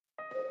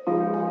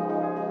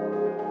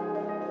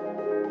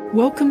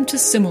Welcome to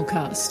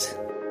Simulcast.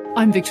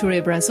 I'm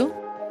Victoria Brazel.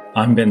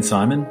 I'm Ben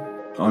Simon.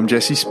 I'm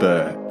Jesse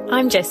Spur.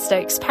 I'm Jess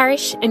Stokes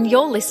Parish, and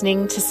you're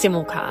listening to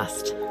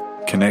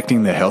Simulcast.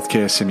 Connecting the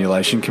healthcare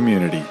simulation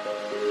community.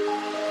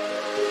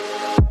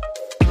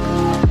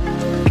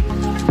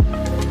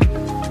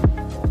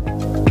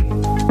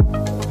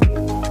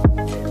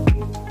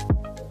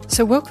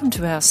 So welcome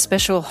to our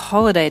special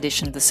holiday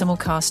edition of the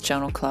Simulcast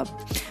Journal Club.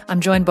 I'm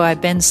joined by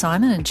Ben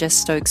Simon and Jess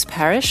Stokes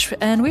Parish,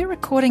 and we're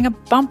recording a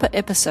bumper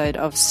episode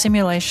of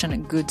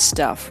Simulation Good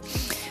Stuff.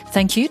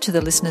 Thank you to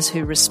the listeners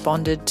who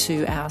responded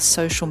to our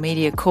social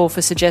media call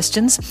for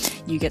suggestions.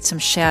 You get some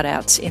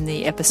shout-outs in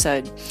the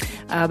episode.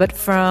 But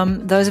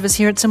from those of us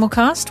here at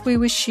Simulcast, we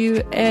wish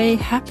you a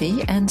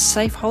happy and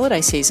safe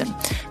holiday season.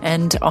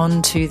 And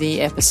on to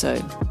the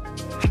episode.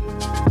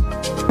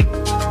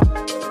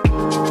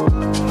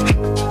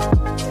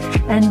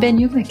 And Ben,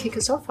 you're going to kick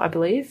us off, I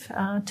believe,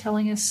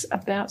 telling us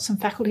about some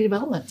faculty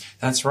development.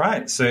 That's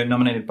right. So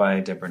nominated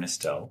by Deborah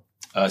Nestel.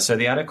 So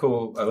the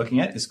article we're looking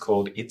at is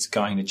called It's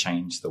Going to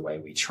Change the Way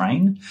We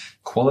Train,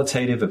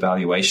 Qualitative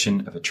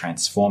Evaluation of a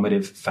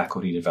Transformative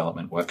Faculty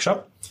Development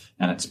Workshop.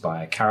 And it's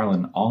by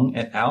Carolyn Ong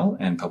et al.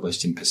 And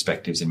published in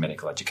Perspectives in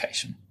Medical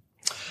Education.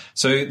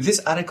 So this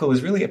article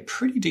is really a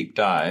pretty deep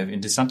dive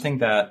into something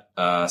that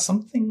I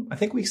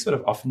think we sort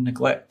of often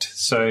neglect.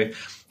 So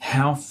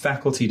how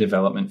faculty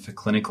development for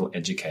clinical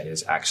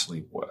educators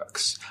actually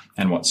works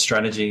and what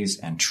strategies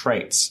and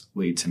traits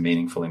lead to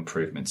meaningful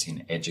improvements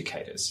in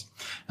educators.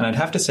 And I'd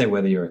have to say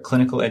whether you're a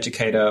clinical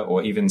educator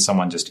or even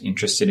someone just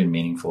interested in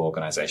meaningful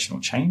organizational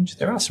change,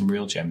 there are some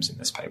real gems in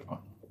this paper.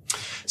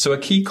 So a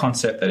key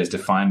concept that is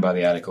defined by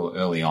the article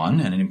early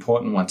on, and an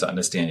important one to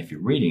understand if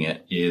you're reading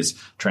it, is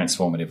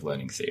transformative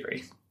learning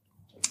theory.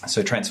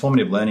 So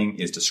transformative learning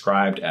is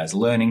described as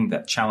learning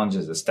that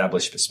challenges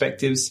established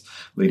perspectives,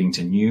 leading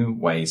to new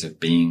ways of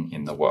being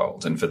in the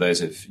world. And for those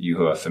of you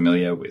who are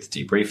familiar with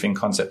debriefing,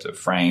 concept of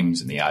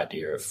frames and the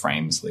idea of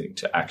frames leading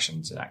to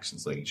actions and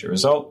actions leading to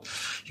result,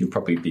 you'll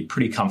probably be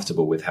pretty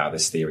comfortable with how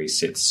this theory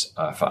sits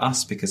for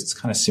us, because it's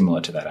kind of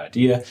similar to that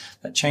idea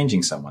that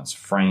changing someone's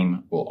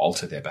frame will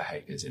alter their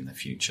behaviors in the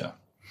future.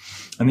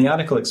 And the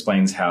article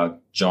explains how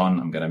John,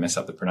 I'm going to mess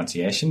up the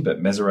pronunciation,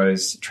 but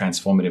Mesereau's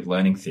transformative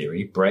learning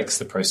theory breaks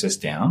the process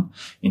down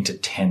into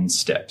 10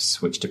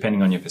 steps, which,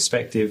 depending on your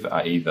perspective,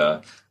 are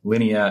either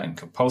linear and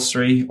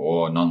compulsory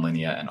or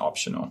nonlinear and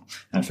optional.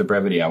 And for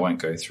brevity, I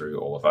won't go through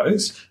all of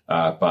those,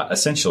 but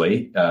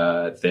essentially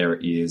there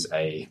is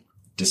a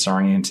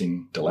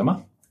disorienting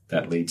dilemma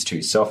that leads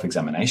to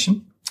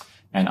self-examination,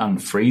 an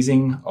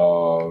unfreezing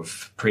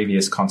of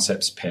previous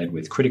concepts paired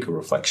with critical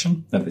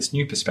reflection of this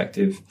new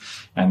perspective,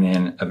 and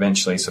then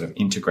eventually sort of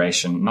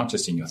integration, not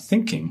just in your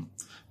thinking,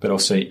 but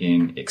also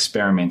in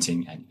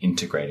experimenting and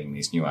integrating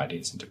these new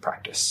ideas into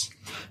practice.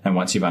 And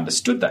once you've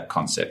understood that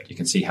concept, you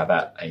can see how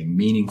that a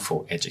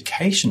meaningful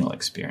educational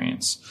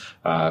experience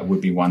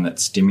would be one that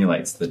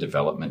stimulates the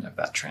development of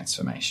that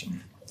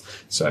transformation.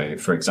 So,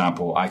 for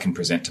example, I can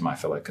present to my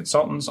fellow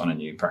consultants on a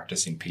new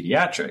practice in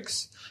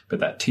pediatrics, but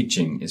that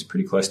teaching is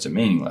pretty close to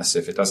meaningless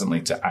if it doesn't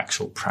lead to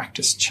actual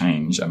practice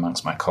change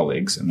amongst my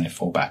colleagues and they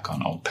fall back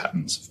on old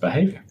patterns of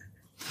behaviour.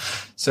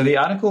 So the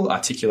article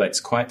articulates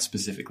quite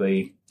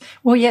specifically.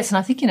 Well, yes, and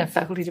I think in a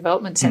faculty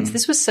development sense,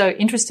 this was so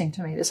interesting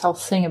to me, this whole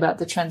thing about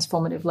the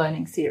transformative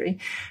learning theory,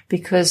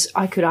 because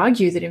I could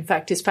argue that, in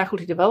fact, as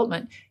faculty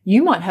development,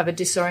 you might have a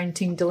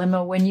disorienting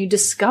dilemma when you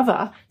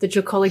discover that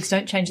your colleagues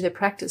don't change their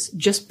practice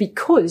just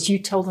because you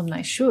tell them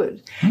they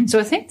should. So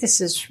I think this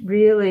is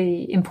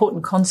really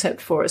important concept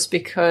for us,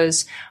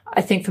 because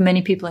I think for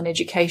many people in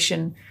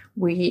education,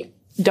 we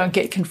don't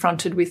get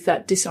confronted with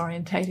that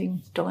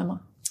disorientating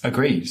dilemma.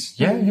 Agreed.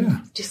 Yeah.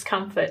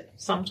 Discomfort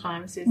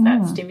sometimes is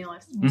that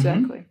stimulus.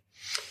 Exactly.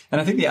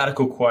 And I think the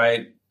article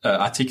quite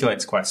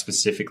articulates quite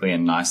specifically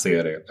and nicely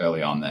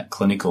early on that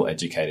clinical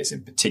educators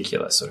in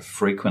particular sort of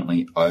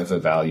frequently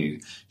overvalue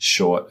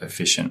short,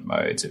 efficient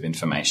modes of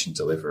information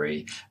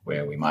delivery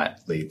where we might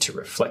lead to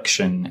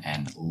reflection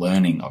and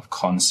learning of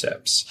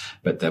concepts,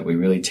 but that we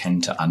really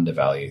tend to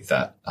undervalue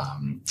that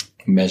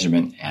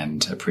measurement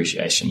and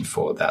appreciation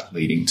for that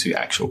leading to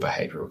actual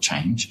behavioral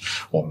change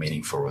or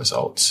meaningful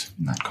results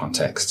in that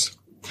context.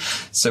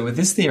 So with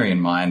this theory in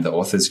mind, the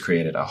authors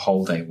created a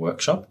whole-day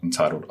workshop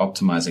entitled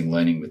Optimizing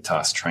Learning with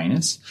Task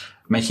Trainers,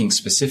 making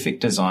specific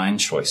design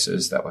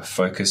choices that were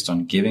focused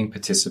on giving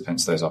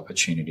participants those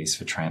opportunities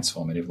for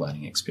transformative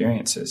learning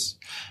experiences.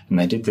 And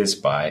they did this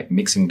by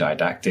mixing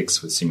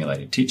didactics with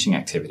simulated teaching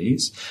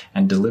activities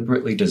and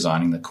deliberately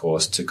designing the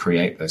course to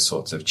create those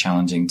sorts of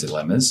challenging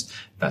dilemmas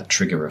that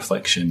trigger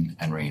reflection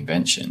and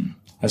reinvention,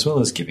 as well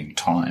as giving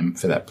time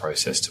for that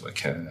process to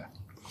occur.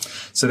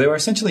 So there were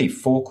essentially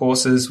 4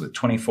 courses with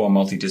 24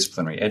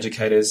 multidisciplinary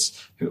educators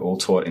who all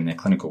taught in their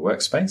clinical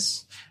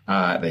workspace.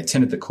 They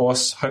attended the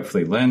course,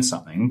 hopefully learned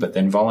something, but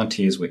then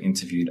volunteers were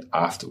interviewed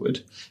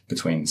afterward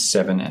between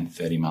 7 and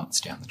 30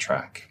 months down the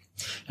track.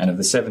 And of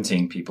the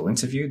 17 people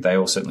interviewed, they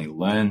all certainly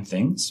learned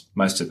things.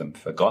 Most of them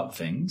forgot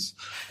things,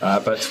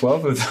 but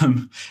 12 of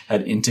them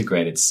had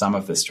integrated some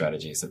of the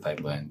strategies that they'd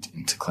learned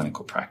into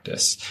clinical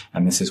practice.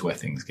 And this is where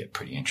things get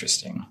pretty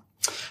interesting.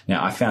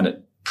 Now, I found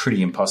it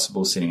pretty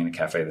impossible sitting in a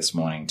cafe this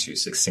morning to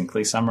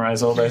succinctly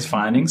summarize all those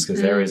findings,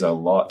 because there is a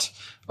lot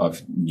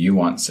of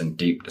nuance and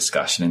deep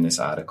discussion in this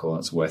article.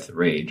 It's worth a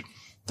read.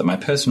 But my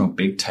personal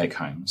big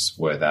take-homes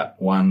were that,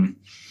 one,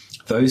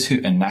 those who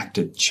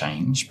enacted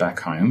change back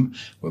home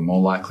were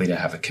more likely to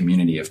have a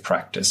community of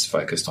practice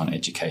focused on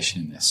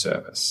education in their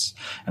service,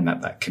 and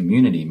that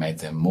community made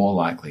them more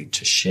likely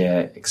to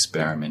share,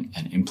 experiment,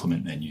 and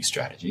implement their new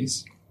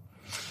strategies.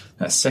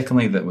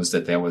 Secondly,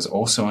 that there was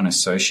also an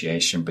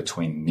association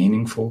between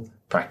meaningful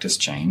practice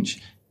change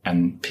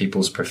and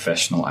people's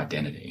professional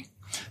identity.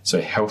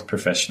 So health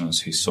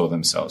professionals who saw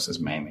themselves as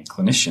mainly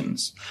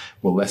clinicians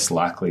were less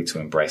likely to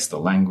embrace the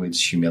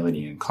language,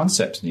 humility, and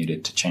concepts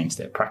needed to change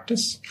their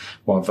practice,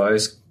 while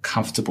those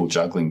comfortable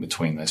juggling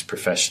between those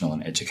professional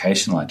and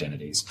educational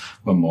identities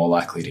were more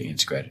likely to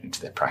integrate it into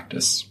their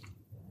practice.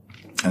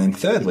 And then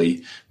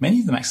thirdly, many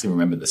of them actually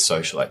remembered the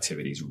social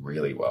activities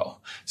really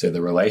well. So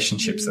the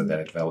relationships that they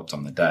had developed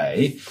on the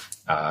day,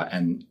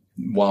 and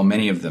while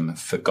many of them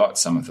forgot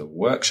some of the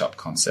workshop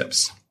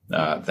concepts,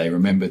 they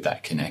remembered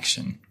that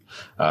connection.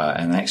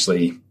 And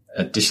actually,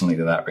 additionally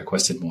to that,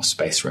 requested more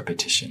spaced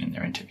repetition in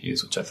their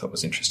interviews, which I thought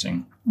was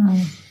interesting.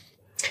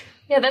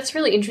 Yeah, that's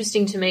really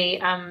interesting to me,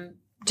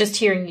 just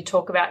hearing you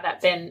talk about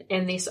that, Ben,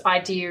 and this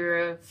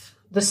idea of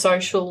the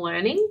social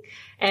learning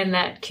and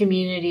that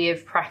community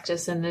of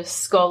practice and the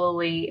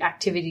scholarly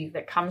activity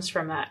that comes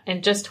from that,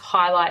 and just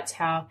highlights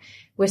how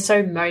we're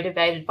so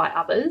motivated by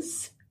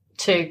others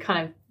to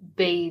kind of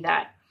be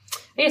that,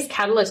 I guess,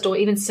 catalyst or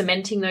even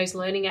cementing those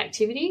learning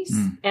activities,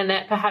 and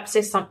that perhaps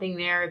there's something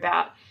there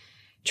about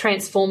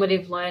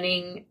transformative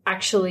learning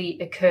actually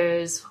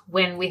occurs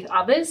when with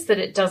others, that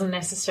it doesn't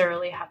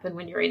necessarily happen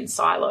when you're in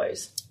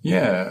silos.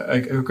 Yeah, I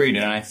agreed.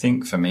 And I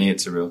think for me,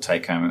 it's a real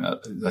take home.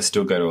 I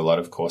still go to a lot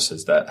of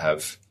courses that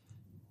have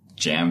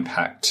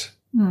jam-packed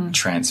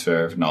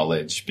transfer of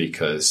knowledge,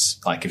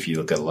 because, like, if you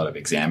look at a lot of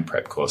exam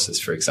prep courses,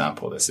 for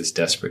example, there's this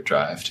desperate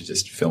drive to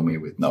just fill me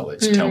with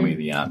knowledge, tell me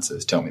the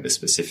answers, tell me the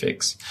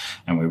specifics.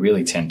 And we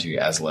really tend to,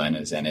 as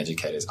learners and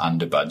educators,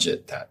 under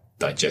budget that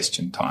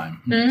digestion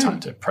time, time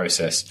to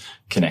process,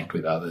 connect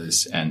with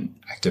others, and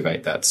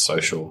activate that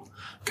social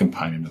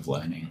component of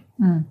learning.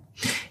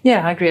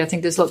 Yeah, I agree. I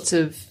think there's lots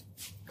of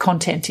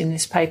content in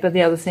this paper.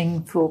 The other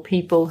thing for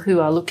people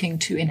who are looking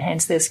to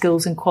enhance their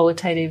skills in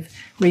qualitative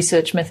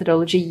research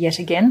methodology, yet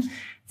again,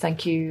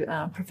 thank you,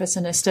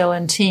 Professor Nestel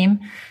and team,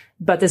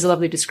 but there's a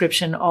lovely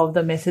description of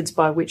the methods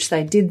by which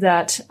they did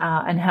that,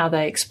 and how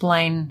they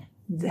explain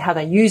how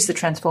they use the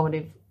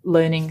transformative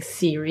learning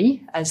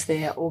theory as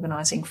their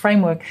organising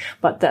framework,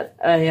 but that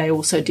they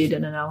also did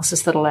an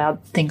analysis that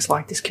allowed things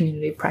like this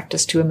community of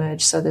practice to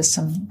emerge. So there's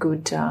some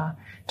good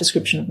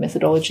description of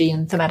methodology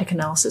and thematic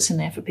analysis in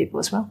there for people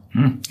as well.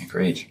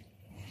 Agreed.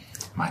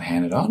 Might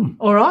hand it on.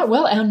 All right.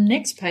 Well, our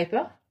next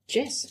paper,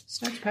 Jess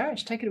Stokes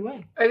Parish, take it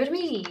away. Over to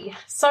me.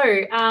 So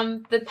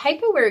the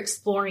paper we're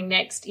exploring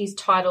next is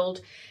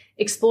titled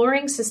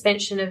Exploring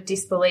Suspension of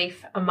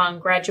Disbelief Among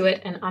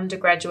Graduate and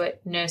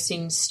Undergraduate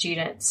Nursing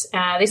Students.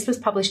 This was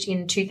published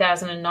in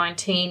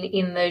 2019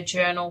 in the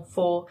Journal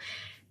for,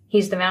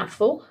 here's the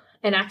mouthful,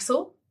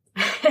 ANACSL,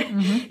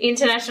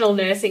 International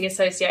Nursing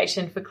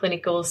Association for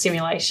Clinical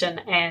Simulation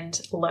and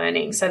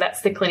Learning. So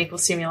that's the Clinical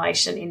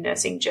Simulation in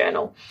Nursing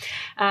Journal.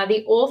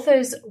 The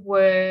authors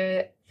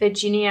were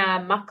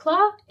Virginia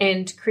Muckler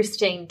and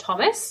Christine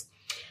Thomas.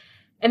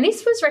 And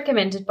this was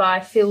recommended by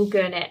Phil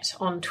Gurnett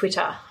on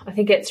Twitter. I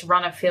think it's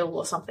Runner Phil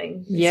or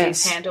something.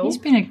 Yes, his handle. He's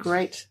been a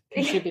great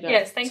contributor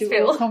yes, thanks, to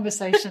Phil. all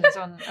conversations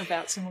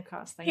about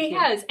simulcast. Thank you. He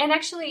has. And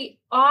actually,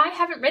 I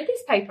haven't read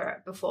this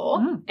paper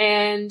before,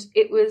 and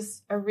it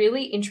was a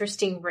really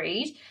interesting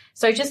read.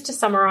 So just to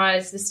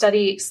summarise, the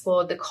study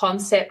explored the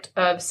concept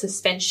of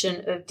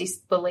suspension of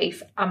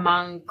disbelief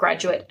among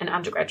graduate and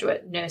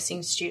undergraduate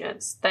nursing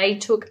students. They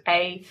took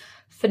a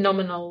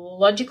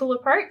phenomenological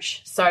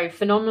approach. So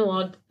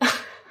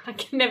I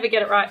can never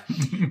get it right.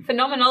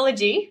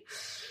 Phenomenology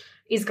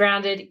is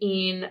grounded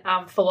in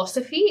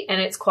philosophy, and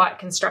it's quite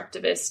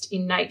constructivist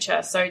in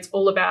nature. So it's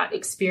all about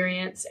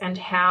experience and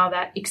how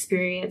that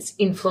experience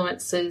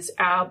influences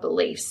our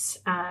beliefs.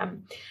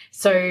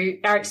 So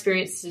our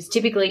experience is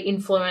typically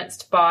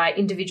influenced by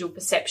individual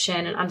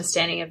perception and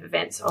understanding of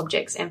events,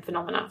 objects, and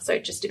phenomena. So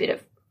just a bit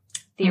of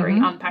theory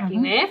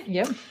unpacking there.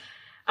 Yep.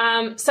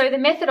 So the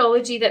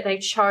methodology that they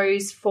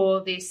chose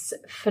for this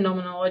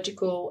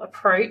phenomenological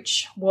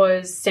approach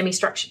was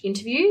semi-structured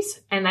interviews,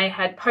 and they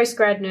had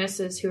postgrad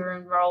nurses who were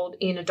enrolled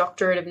in a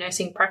doctorate of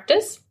nursing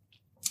practice.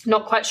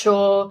 Not quite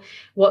sure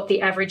what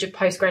the average of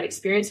postgrad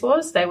experience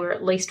was. They were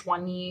at least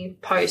 1 year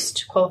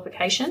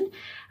post-qualification,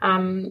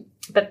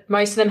 but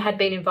most of them had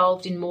been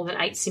involved in more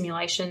than 8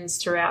 simulations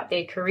throughout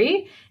their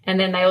career. And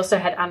then they also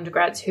had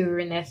undergrads who were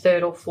in their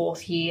 3rd or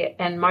 4th year,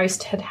 and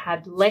most had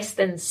had less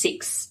than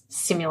 6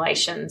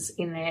 simulations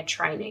in their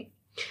training.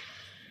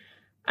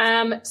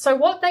 So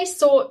what they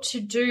sought to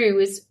do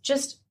is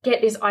just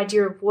get this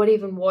idea of what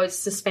even was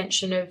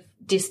suspension of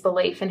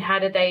disbelief and how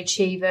did they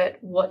achieve it,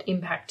 what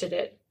impacted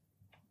it.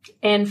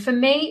 And for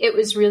me, it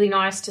was really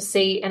nice to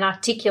see an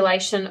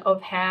articulation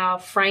of how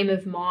frame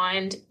of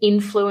mind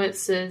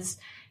influences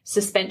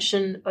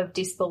suspension of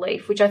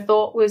disbelief, which I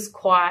thought was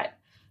quite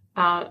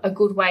a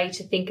good way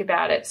to think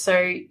about it.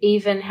 So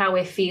even how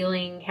we're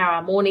feeling, how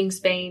our morning's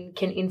been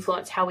can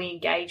influence how we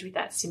engage with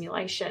that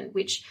simulation,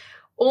 which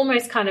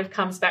almost kind of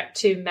comes back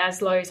to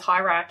Maslow's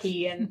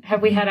hierarchy and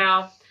have we had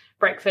our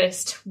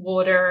breakfast,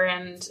 water,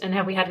 and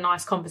have we had a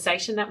nice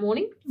conversation that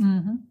morning?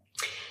 Mm-hmm.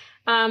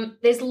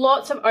 There's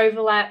lots of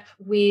overlap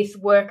with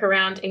work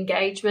around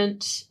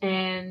engagement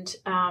and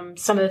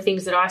some of the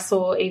things that I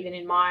saw even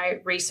in my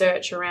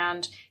research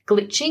around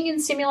glitching in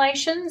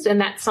simulations,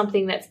 and that's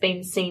something that's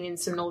been seen in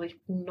some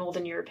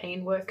Northern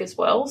European work as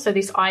well. So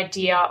this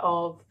idea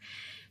of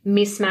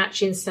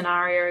mismatch in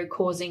scenario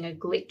causing a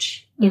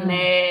glitch in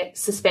their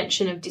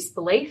suspension of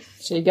disbelief.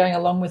 So you're going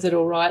along with it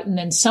all right, and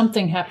then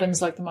something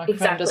happens, like the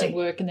microphone doesn't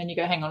work, and then you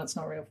go, hang on, it's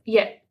not real.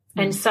 Yeah.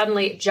 And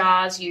suddenly it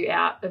jars you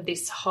out of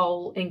this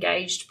whole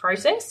engaged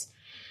process.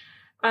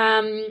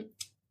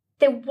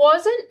 There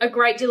wasn't a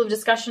great deal of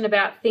discussion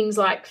about things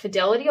like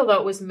fidelity, although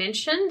it was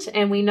mentioned,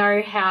 and we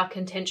know how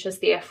contentious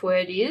the F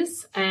word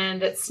is,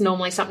 and it's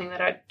normally something that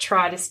I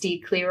try to steer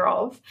clear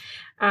of.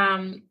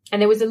 And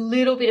there was a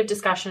little bit of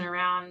discussion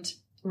around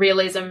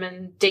realism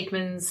and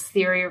Diekman's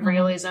theory of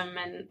realism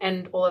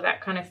and all of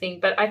that kind of thing.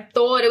 But I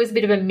thought it was a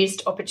bit of a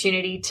missed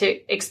opportunity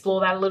to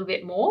explore that a little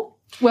bit more.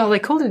 Well, they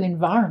called it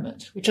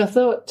environment, which I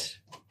thought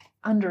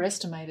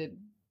underestimated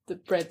the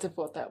breadth of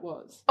what that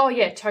was. Oh,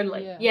 yeah,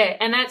 totally. Yeah.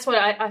 And that's what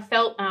I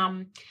felt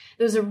there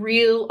was a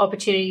real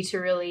opportunity to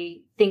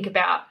really think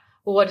about,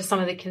 well, what are some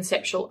of the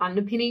conceptual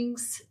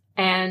underpinnings,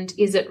 and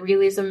is it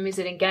realism, is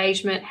it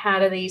engagement, how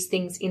do these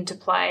things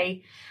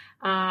interplay?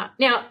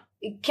 Now,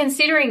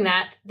 considering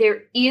that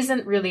there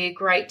isn't really a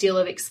great deal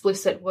of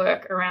explicit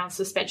work around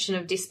suspension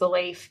of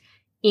disbelief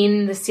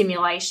in the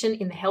simulation,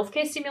 in the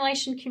healthcare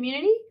simulation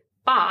community,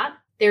 but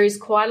there is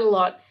quite a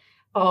lot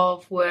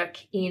of work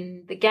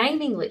in the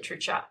gaming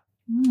literature.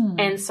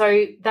 And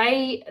so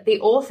the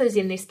authors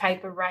in this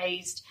paper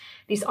raised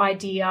this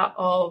idea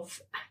of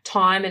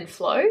time and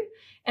flow,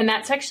 and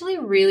that's actually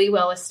really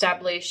well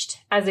established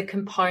as a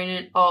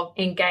component of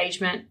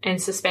engagement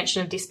and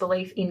suspension of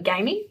disbelief in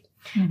gaming.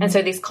 And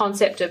so this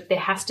concept of there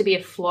has to be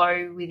a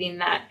flow within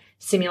that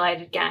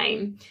simulated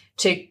game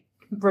to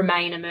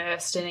remain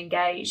immersed and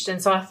engaged.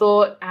 And so I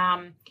thought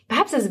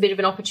perhaps there's a bit of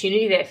an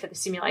opportunity there for the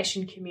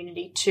simulation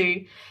community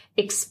to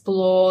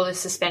explore the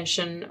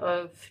suspension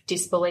of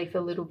disbelief a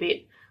little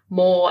bit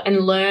more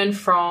and learn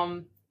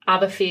from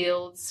other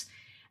fields,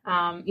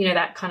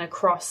 that kind of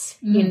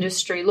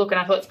cross-industry look. And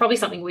I thought it's probably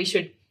something we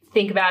should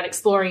think about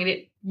exploring a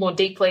bit more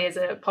deeply as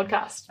a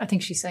podcast. I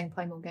think she's saying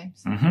play more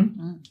games.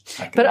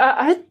 Okay. But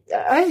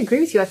I agree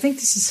with you. I think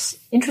this is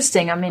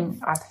interesting. I mean,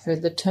 I've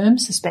heard the term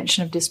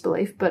suspension of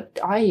disbelief, but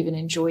I even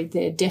enjoyed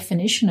their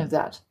definition of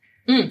that.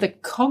 The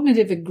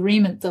cognitive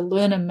agreement the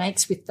learner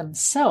makes with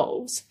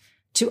themselves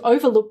to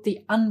overlook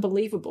the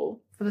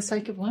unbelievable for the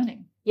sake of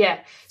learning.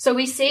 Yeah. So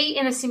we see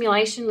in the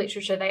simulation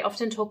literature, they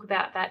often talk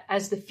about that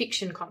as the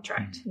fiction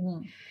contract.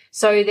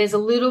 So there's a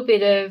little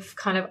bit of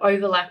kind of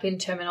overlap in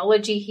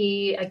terminology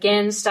here,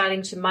 again,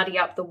 starting to muddy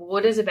up the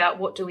waters about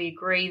what do we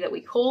agree that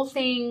we call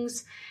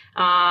things,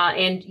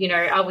 and,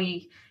 are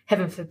we,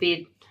 heaven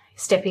forbid,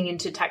 stepping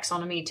into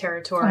taxonomy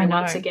territory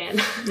once again.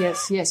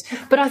 Yes.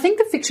 But I think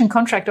the fiction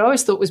contract I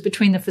always thought was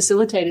between the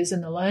facilitators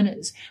and the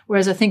learners,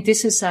 whereas I think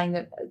this is saying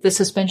that the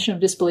suspension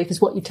of disbelief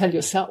is what you tell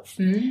yourself.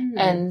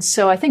 And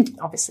so I think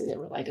obviously they're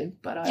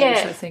related, but I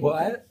also think...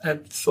 Well, I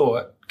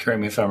thought, correct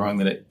me if I'm wrong,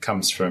 that it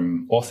comes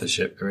from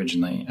authorship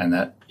originally, and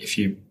that if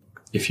you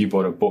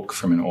bought a book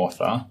from an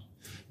author,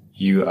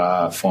 you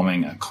are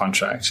forming a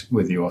contract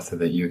with the author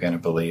that you're going to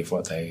believe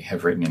what they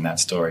have written in that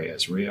story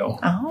as real.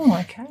 Oh,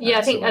 okay. Yeah,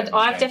 I think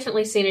I've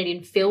definitely seen it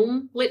in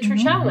film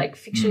literature, like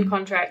fiction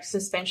contract,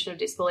 suspension of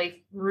disbelief,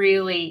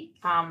 really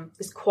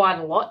there's quite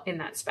a lot in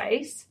that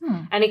space.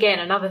 And again,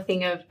 another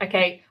thing of,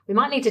 okay, we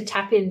might need to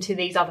tap into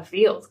these other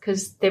fields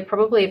because they're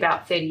probably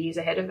about 30 years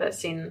ahead of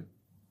us in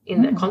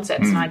the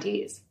concepts and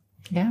ideas.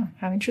 Yeah,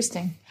 how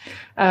interesting.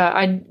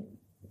 I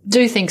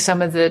do think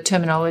some of the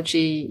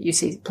terminology, you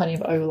see plenty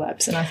of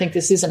overlaps, and I think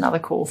this is another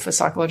call for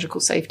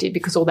psychological safety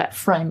because all that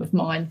frame of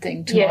mind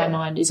thing, to my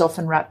mind, is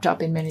often wrapped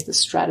up in many of the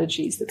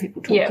strategies that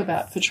people talk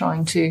about for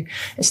trying to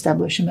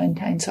establish and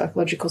maintain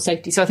psychological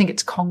safety. So I think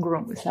it's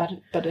congruent with that,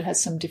 but it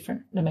has some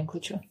different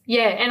nomenclature.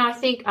 Yeah, and I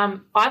think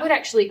I would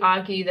actually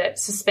argue that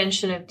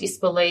suspension of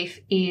disbelief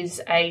is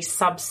a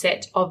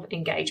subset of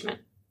engagement.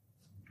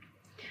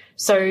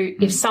 So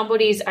if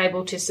somebody is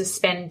able to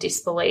suspend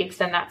disbelief,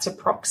 then that's a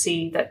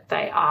proxy that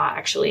they are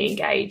actually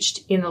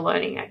engaged in the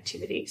learning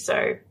activity.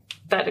 So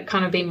that would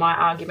kind of be my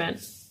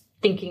argument,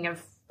 thinking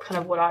of kind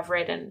of what I've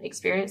read and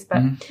experienced.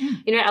 But,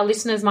 our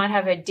listeners might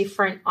have a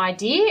different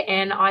idea,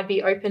 and I'd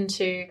be open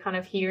to kind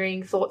of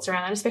hearing thoughts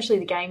around that, especially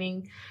the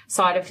gaming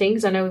side of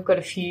things. I know we've got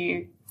a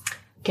few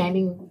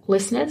gaming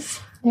listeners.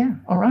 Yeah.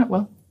 All right.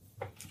 Well,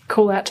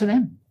 call out to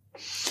them.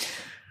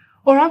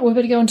 All right, we're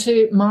going to go on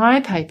to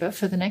my paper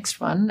for the next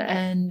one,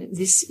 and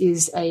this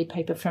is a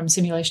paper from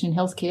Simulation in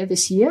Healthcare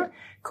this year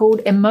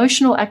called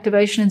Emotional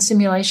Activation and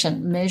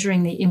Simulation,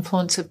 Measuring the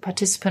Influence of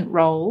Participant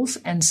Roles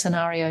and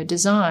Scenario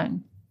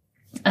Design.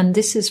 And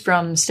this is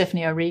from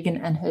Stephanie O'Regan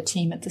and her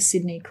team at the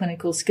Sydney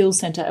Clinical Skills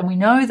Centre. And we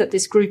know that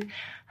this group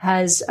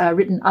has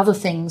written other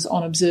things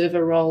on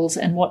observer roles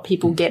and what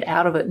people get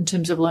out of it in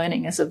terms of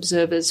learning as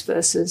observers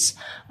versus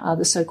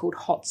the so-called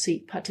hot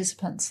seat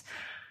participants.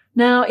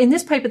 Now, in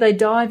this paper, they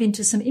dive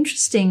into some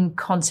interesting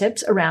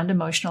concepts around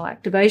emotional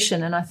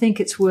activation, and I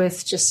think it's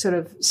worth just sort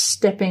of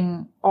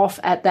stepping off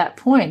at that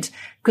point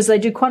because they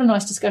do quite a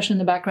nice discussion in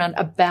the background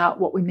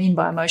about what we mean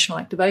by emotional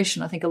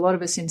activation. I think a lot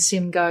of us in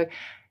SIM go,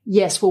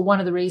 yes, well,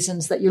 one of the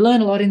reasons that you learn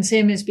a lot in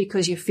SIM is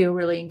because you feel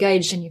really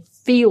engaged and you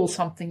feel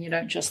something, you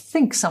don't just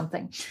think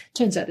something.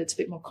 Turns out it's a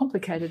bit more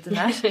complicated than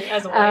that.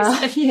 As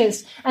always.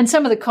 Yes. And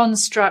some of the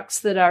constructs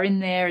that are in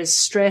there is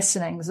stress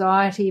and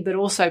anxiety, but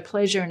also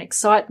pleasure and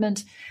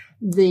excitement.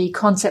 The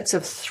concepts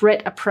of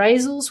threat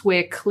appraisals,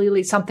 where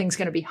clearly something's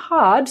going to be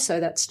hard, so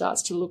that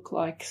starts to look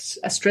like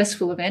a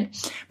stressful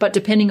event. But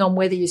depending on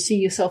whether you see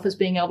yourself as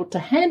being able to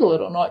handle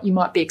it or not, you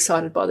might be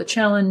excited by the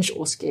challenge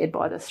or scared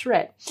by the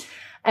threat.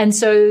 And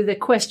so the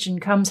question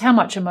comes, how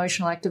much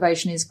emotional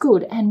activation is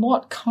good and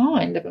what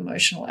kind of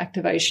emotional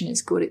activation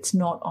is good? It's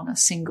not on a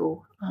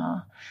single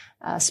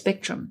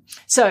spectrum.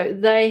 So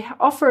they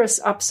offer us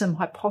up some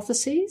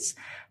hypotheses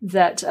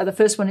that the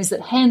first one is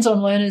that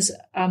hands-on learners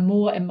are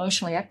more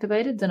emotionally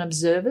activated than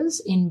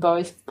observers in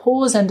both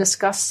pause and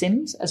discuss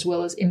sims as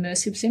well as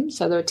immersive sims.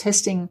 So they're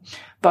testing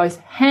both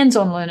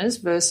hands-on learners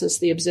versus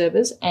the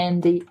observers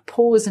and the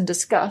pause and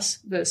discuss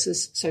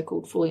versus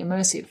so-called fully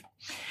immersive.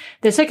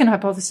 Their second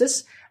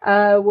hypothesis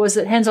was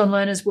that hands-on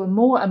learners were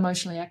more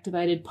emotionally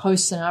activated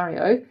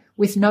post-scenario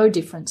with no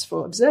difference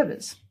for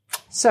observers.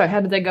 So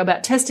how did they go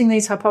about testing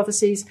these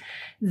hypotheses?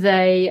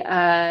 They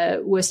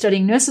were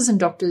studying nurses and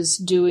doctors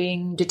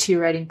doing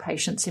deteriorating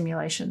patient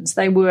simulations.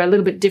 They were a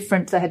little bit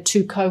different. They had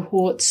two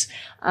cohorts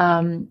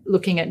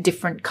looking at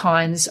different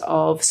kinds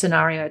of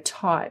scenario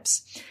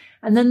types.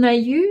 And then they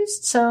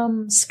used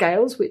some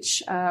scales,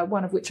 which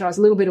one of which I was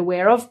a little bit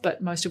aware of,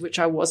 but most of which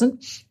I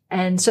wasn't.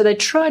 And so they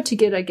tried to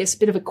get, I guess, a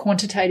bit of a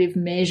quantitative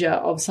measure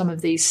of some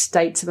of these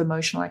states of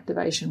emotional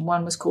activation.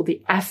 One was called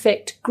the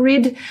affect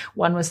grid,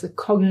 one was the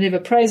cognitive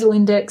appraisal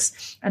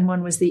index, and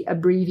one was the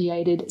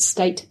abbreviated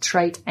state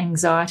trait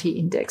anxiety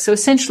index. So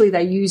essentially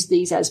they used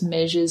these as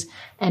measures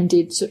and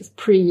did sort of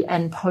pre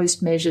and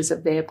post measures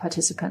of their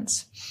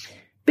participants.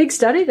 Big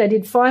study. They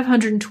did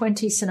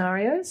 520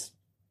 scenarios.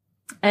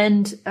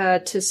 And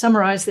to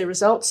summarize their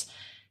results,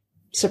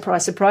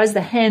 surprise, surprise,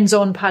 the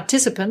hands-on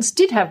participants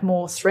did have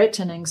more threat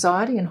and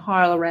anxiety and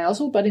higher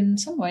arousal, but in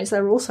some ways they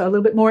were also a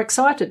little bit more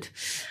excited.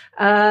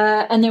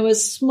 And there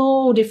was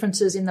small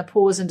differences in the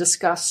pause and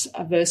discuss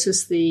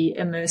versus the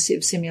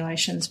immersive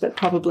simulations, but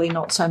probably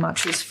not so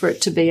much as for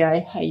it to be a,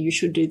 hey, you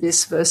should do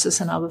this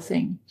versus another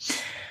thing.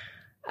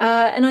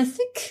 And I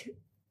think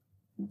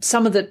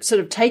some of the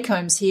sort of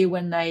take-homes here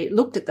when they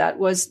looked at that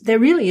was there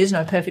really is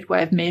no perfect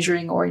way of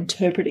measuring or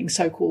interpreting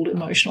so-called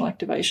emotional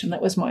activation.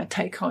 That was my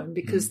take-home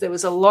because there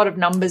was a lot of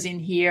numbers in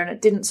here and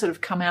it didn't sort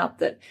of come out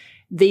that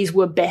these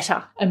were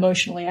better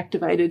emotionally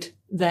activated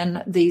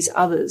than these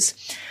others.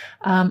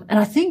 And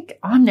I think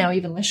I'm now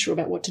even less sure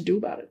about what to do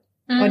about it.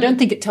 I don't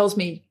think it tells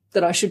me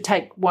that I should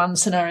take one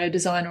scenario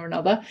design or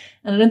another.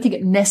 And I don't think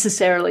it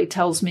necessarily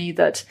tells me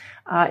that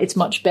it's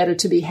much better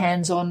to be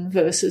hands-on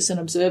versus an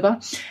observer.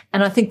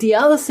 And I think the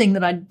other thing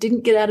that I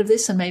didn't get out of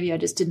this, and maybe I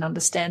just didn't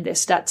understand their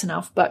stats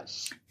enough, but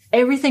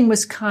everything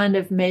was kind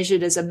of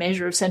measured as a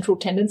measure of central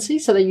tendency.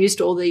 So they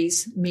used all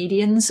these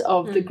medians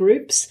of the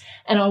groups.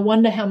 And I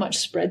wonder how much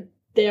spread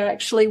there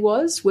actually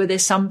was. Were there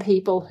some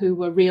people who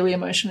were really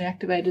emotionally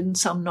activated and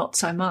some not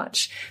so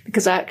much?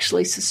 Because I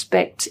actually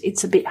suspect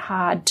it's a bit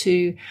hard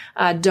to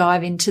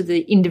dive into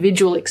the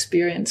individual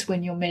experience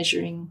when you're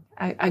measuring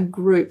a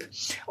group.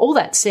 All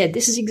that said,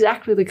 this is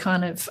exactly the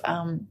kind of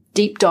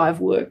deep dive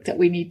work that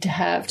we need to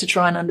have to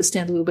try and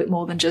understand a little bit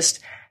more than just,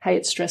 hey,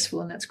 it's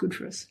stressful and that's good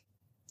for us.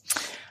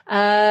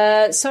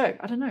 So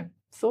I don't know.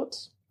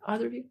 Thoughts,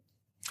 either of you?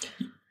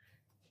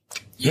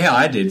 Yeah,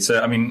 I did.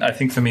 So, I mean, I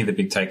think for me, the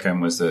big take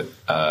home was that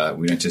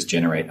we don't just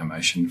generate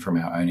emotion from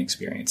our own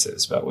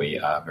experiences, but we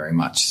are very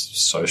much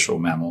social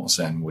mammals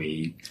and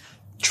we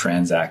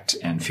transact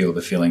and feel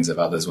the feelings of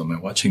others when we're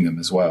watching them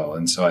as well.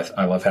 And so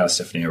I love how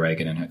Stephanie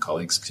O'Regan and her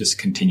colleagues just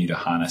continue to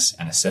harness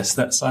and assess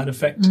that side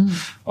effect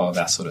of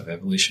our sort of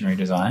evolutionary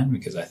design,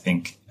 because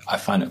I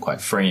find it quite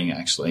freeing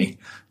actually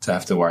to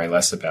have to worry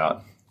less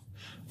about,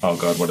 oh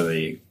God, what are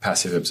the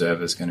passive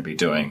observers going to be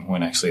doing,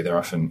 when actually they're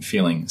often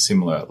feeling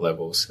similar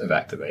levels of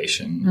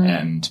activation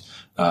and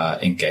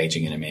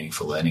engaging in a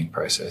meaningful learning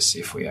process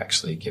if we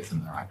actually give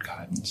them the right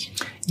guidance.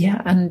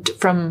 Yeah, and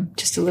from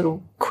just a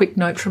little quick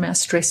note from our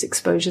stress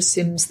exposure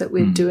sims that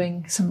we're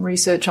doing some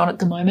research on at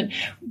the moment,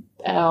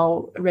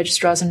 our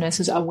registrars and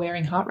nurses are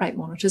wearing heart rate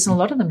monitors and a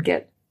lot of them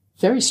get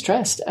very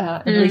stressed,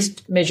 at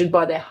least measured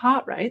by their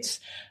heart rates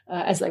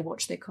as they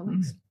watch their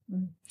colleagues.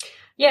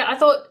 Yeah, I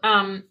thought,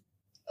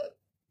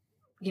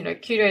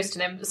 kudos to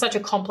them. It's such a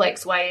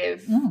complex way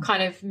of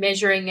kind of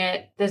measuring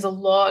it. There's a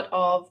lot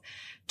of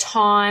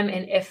time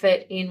and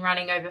effort in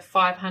running over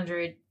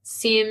 500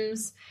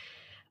 sims.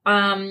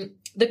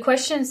 The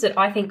questions that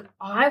I think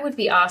I would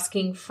be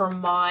asking from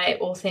my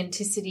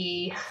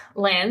authenticity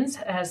lens,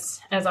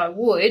 as I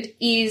would,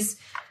 is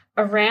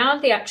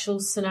around the actual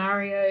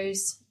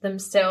scenarios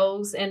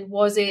themselves, and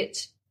was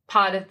it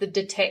part of the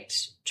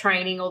detect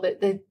training or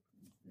the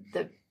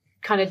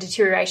kind of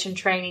deterioration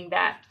training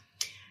that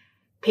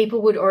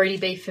people would already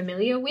be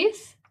familiar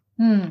with?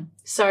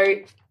 So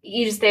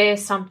is there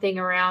something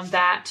around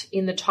that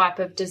in the type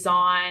of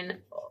design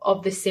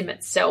of the sim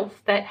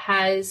itself that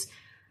has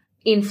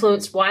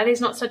influenced why there's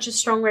not such a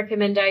strong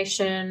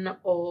recommendation?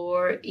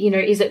 Or,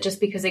 is it just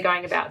because they're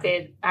going about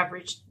their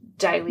average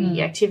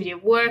daily activity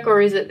of work,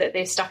 or is it that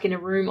they're stuck in a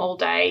room all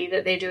day,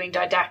 that they're doing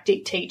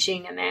didactic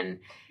teaching and then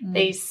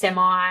these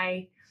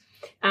semi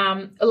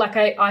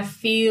I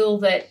feel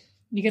that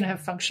you're going to have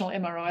functional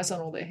MRIs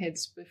on all their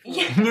heads before.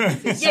 Yeah,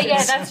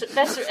 that's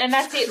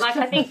it. Like,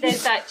 I think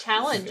there's that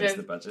challenge of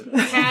the budget.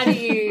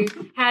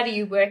 how do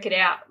you work it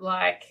out?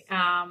 Like,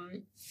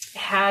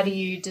 how do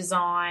you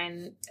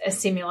design a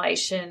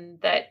simulation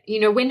that,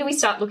 when do we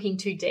start looking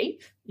too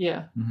deep?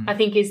 Yeah. I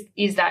think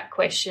is that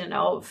question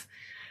of,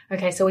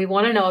 okay, so we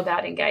want to know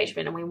about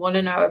engagement and we want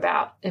to know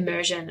about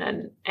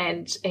immersion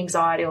and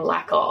anxiety or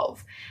lack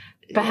of,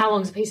 but how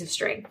long's a piece of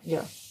string?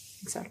 Yeah,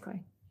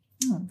 exactly.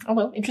 Oh,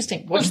 well,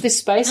 interesting. Watch this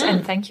space,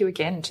 and thank you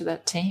again to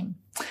that team.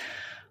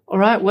 All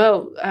right,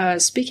 well,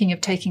 speaking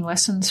of taking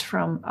lessons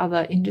from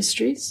other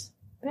industries,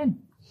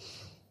 Ben.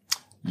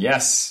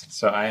 Yes,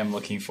 so I am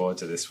looking forward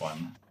to this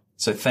one.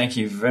 So thank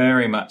you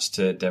very much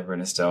to Deborah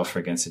and Estelle for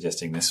again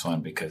suggesting this one,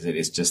 because it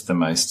is just the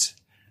most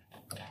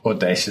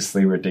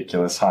audaciously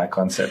ridiculous high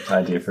concept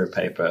idea for a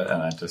paper,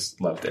 and I just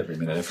loved every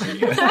minute of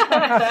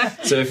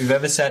it. So if you've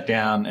ever sat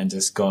down and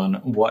just gone,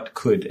 what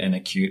could an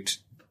acute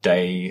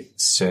day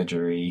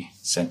surgery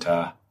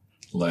centre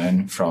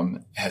learn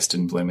from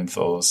Heston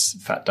Blumenthal's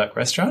Fat Duck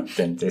restaurant,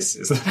 then this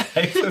is the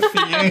paper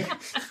for you.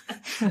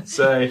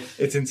 So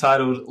it's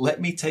entitled,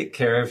 Let Me Take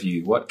Care of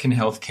You. What can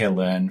healthcare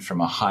learn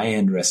from a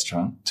high-end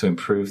restaurant to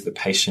improve the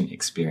patient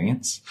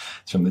experience?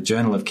 It's from the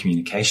Journal of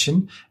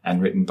Communication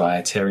and written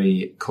by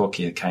Terry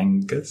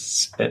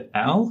Korkiakangas et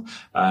al.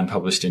 And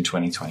published in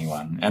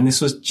 2021. And this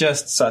was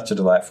just such a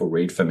delightful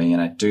read for me.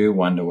 And I do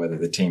wonder whether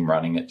the team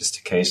running it just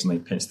occasionally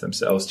pinched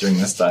themselves during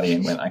the study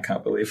and went, I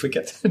can't believe we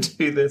get to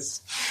do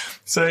this.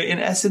 So in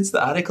essence,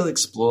 the article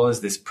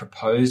explores this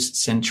proposed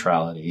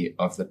centrality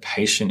of the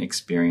patient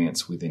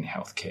experience within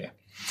healthcare.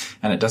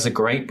 And it does a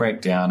great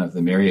breakdown of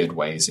the myriad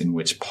ways in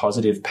which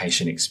positive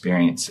patient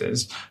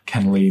experiences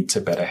can lead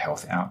to better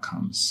health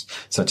outcomes,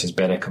 such as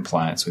better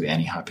compliance with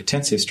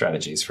antihypertensive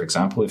strategies, for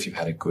example, if you've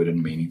had a good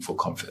and meaningful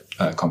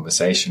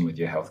conversation with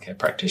your healthcare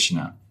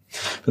practitioner.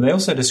 But they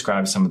also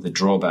describe some of the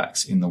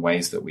drawbacks in the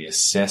ways that we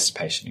assess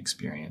patient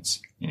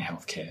experience in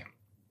healthcare.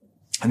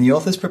 And the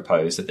authors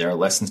propose that there are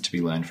lessons to be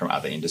learned from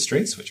other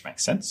industries, which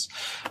makes sense.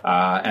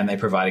 And they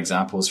provide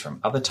examples from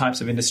other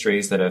types of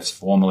industries that have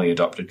formally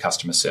adopted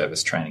customer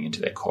service training into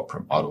their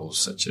corporate models,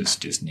 such as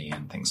Disney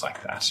and things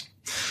like that.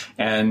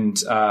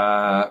 And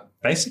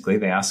basically,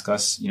 they ask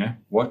us,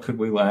 what could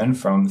we learn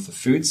from the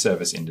food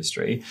service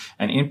industry?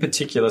 And in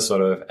particular,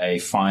 sort of a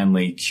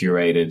finely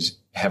curated,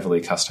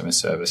 heavily customer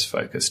service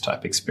focused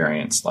type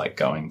experience, like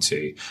going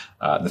to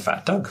the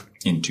Fat Duck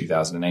in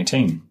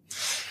 2018.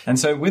 And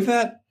so with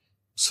that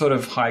sort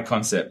of high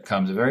concept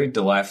comes a very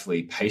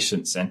delightfully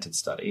patient-centered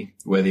study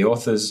where the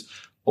authors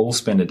all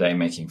spend a day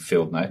making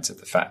field notes at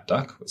the Fat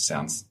Duck, which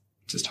sounds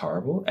just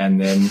horrible, and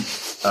then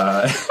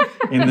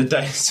in the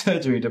day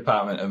surgery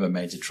department of a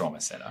major trauma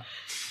center.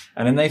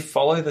 And then they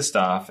follow the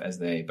staff as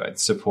they both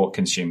support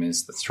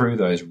consumers through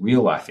those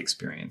real-life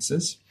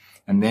experiences,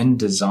 and then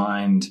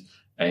designed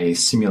a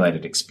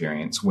simulated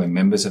experience where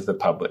members of the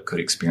public could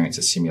experience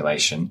a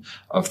simulation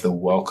of the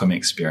welcome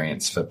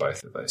experience for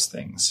both of those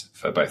things,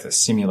 for both a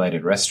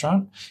simulated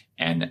restaurant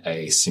and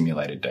a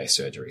simulated day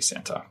surgery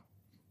center.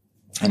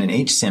 And in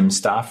each sim,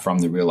 staff from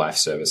the real-life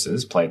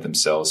services played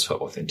themselves for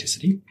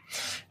authenticity.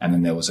 And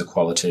then there was a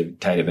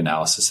qualitative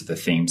analysis of the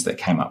themes that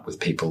came up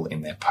with people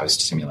in their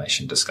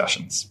post-simulation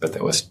discussions. But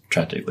there was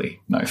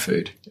tragically no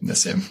food in the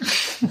sim.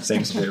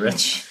 Seems to be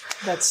rich.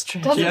 That's true.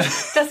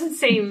 Doesn't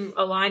seem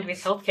aligned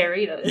with healthcare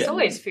either. There's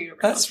always food around.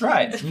 That's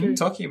right. You're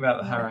talking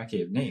about the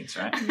hierarchy of needs,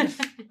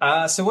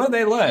 right? So what did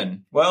they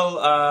learn?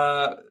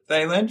 Well,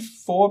 they learned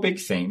 4 big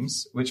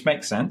themes, which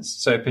makes sense.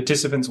 So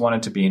participants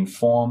wanted to be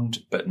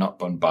informed but not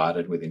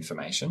bombarded with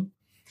information.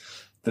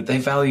 That they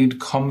valued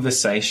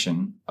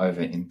conversation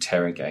over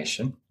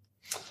interrogation.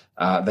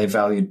 They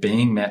valued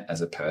being met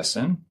as a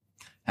person.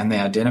 And they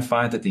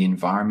identified that the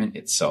environment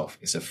itself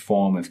is a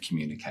form of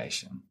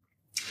communication.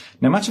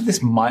 Now, much of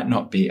this might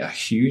not be a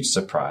huge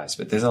surprise,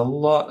 but there's a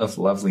lot of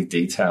lovely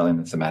detail in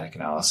the thematic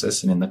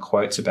analysis and in the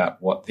quotes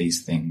about what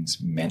these things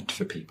meant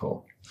for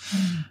people.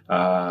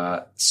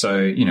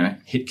 So,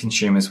 hit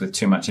consumers with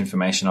too much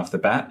information off the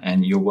bat,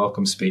 and your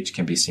welcome speech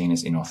can be seen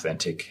as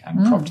inauthentic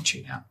and prompt to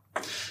tune out.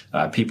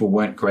 People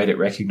weren't great at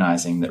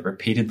recognizing that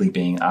repeatedly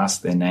being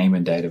asked their name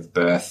and date of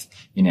birth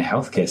in a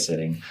healthcare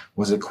setting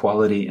was a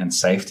quality and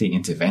safety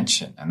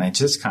intervention, and they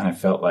just kind of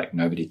felt like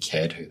nobody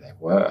cared who they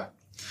were.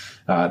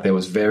 There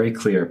was very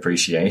clear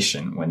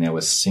appreciation when there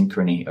was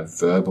synchrony of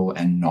verbal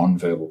and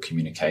non-verbal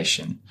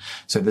communication.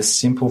 So the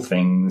simple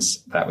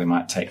things that we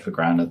might take for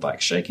granted, like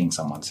shaking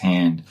someone's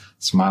hand,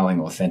 smiling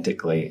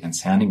authentically, and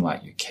sounding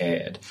like you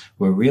cared,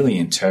 were really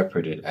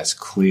interpreted as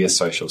clear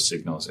social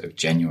signals of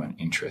genuine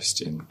interest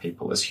in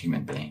people as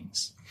human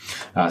beings.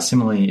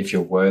 Similarly, if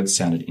your words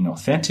sounded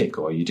inauthentic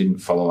or you didn't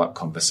follow up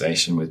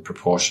conversation with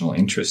proportional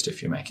interest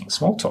if you're making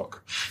small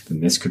talk,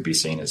 then this could be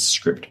seen as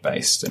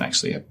script-based and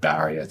actually a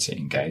barrier to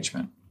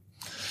engagement.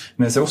 And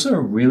there's also a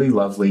really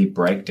lovely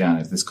breakdown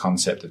of this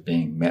concept of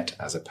being met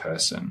as a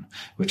person,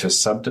 which was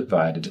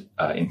subdivided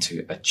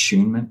into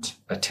attunement,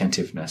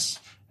 attentiveness,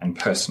 and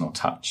personal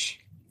touch.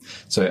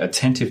 So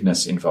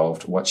attentiveness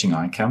involved watching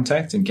eye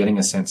contact and getting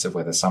a sense of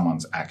whether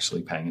someone's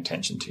actually paying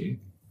attention to you.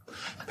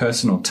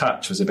 Personal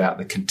touch was about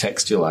the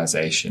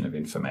contextualization of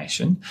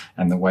information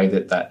and the way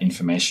that that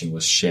information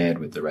was shared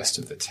with the rest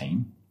of the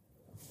team.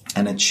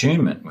 And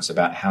attunement was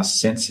about how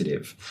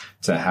sensitive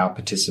to how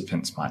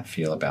participants might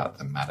feel about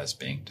the matters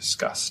being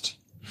discussed.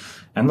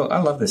 And look,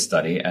 I love this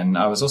study, and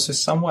I was also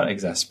somewhat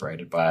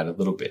exasperated by it a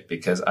little bit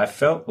because I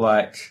felt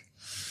like,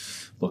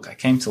 I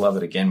came to love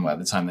it again by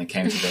the time they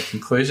came to their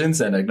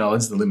conclusions and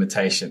acknowledged the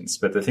limitations.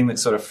 But the thing that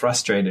sort of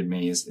frustrated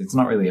me is it's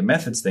not really a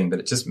methods thing, but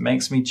it just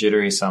makes me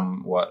jittery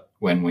somewhat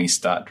when we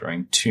start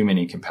drawing too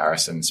many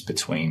comparisons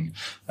between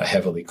a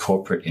heavily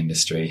corporate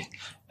industry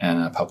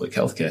and a public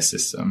healthcare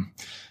system.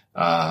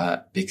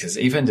 Because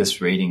even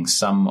just reading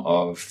some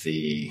of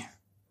the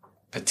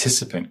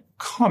participant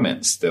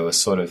comments, there was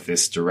sort of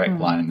this direct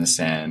line in the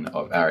sand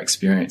of our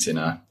experience in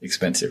a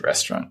expensive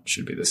restaurant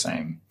should be the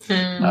same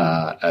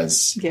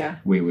as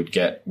we would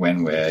get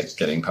when we're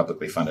getting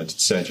publicly funded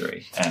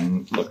surgery.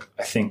 And look,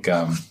 I think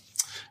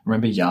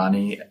remember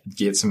Yanni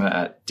Geertsma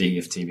at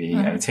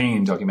DFTB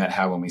 18 talking about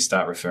how when we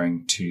start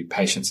referring to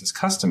patients as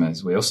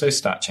customers, we also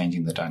start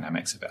changing the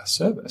dynamics of our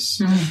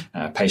service.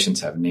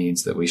 Patients have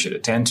needs that we should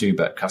attend to,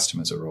 but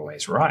customers are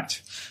always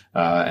right.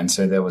 And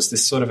so there was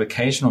this sort of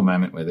occasional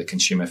moment where the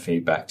consumer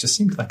feedback just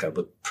seemed like a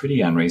pretty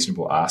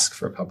unreasonable ask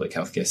for a public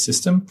healthcare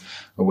system,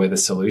 or where the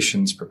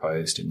solutions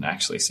proposed didn't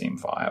actually seem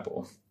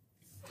viable.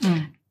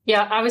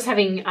 Yeah, I was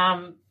having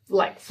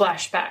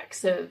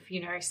flashbacks of,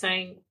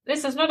 saying,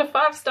 this is not a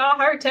 5-star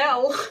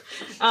hotel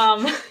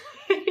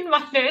in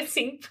my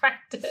nursing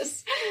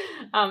practice.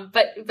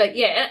 But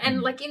yeah,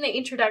 and like in the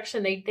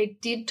introduction, they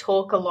did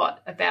talk a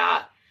lot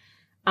about,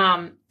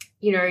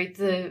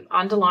 the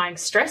underlying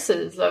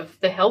stresses of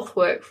the health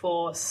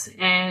workforce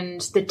and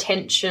the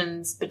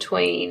tensions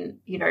between,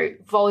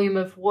 volume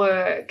of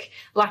work,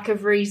 lack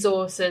of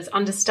resources,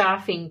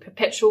 understaffing,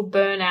 perpetual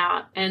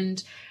burnout.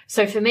 And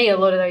so for me, a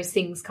lot of those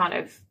things kind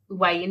of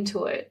way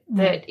into it,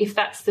 that if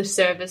that's the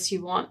service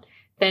you want,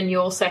 then you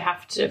also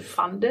have to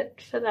fund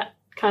it for that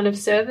kind of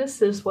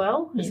service as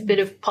well. There's a bit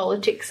of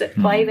politics at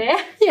play there.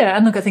 Yeah,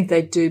 and look, I think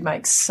they do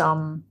make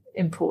some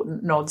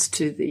important nods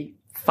to the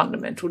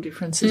fundamental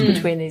differences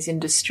between these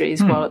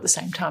industries while at the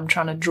same time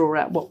trying to draw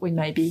out what we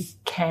maybe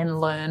can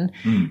learn.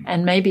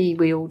 And maybe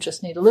we all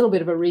just need a little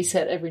bit of a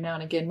reset every now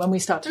and again when we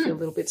start to feel a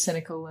little bit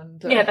cynical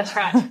and that's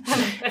right.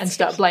 and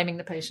start blaming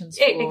the patients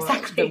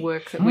for the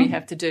work that we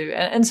have to do.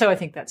 And so I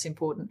think that's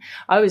important.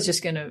 I was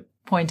just going to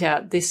point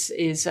out this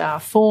is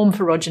Form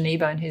for Roger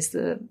Kneebone, who's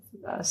the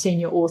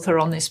senior author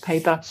on this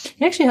paper.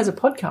 He actually has a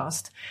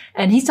podcast,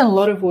 and he's done a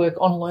lot of work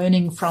on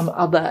learning from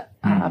other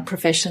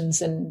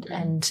professions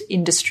and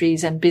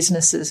industries and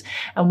businesses.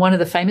 And one of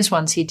the famous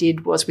ones he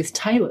did was with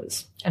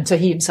tailors. And so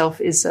he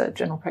himself is a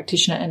general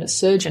practitioner and a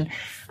surgeon,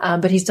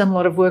 but he's done a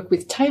lot of work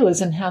with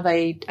tailors and how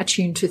they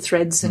attune to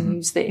threads and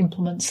use their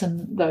implements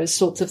and those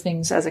sorts of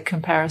things as a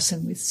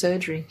comparison with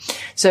surgery.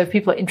 So if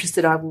people are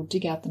interested, I will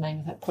dig out the name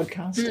of that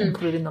podcast and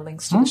put it in the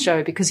links to the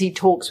show, because he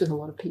talks with a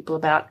lot of people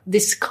about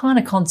this kind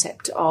of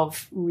concept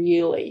of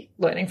really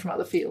learning from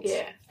other fields.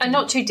 Yeah, and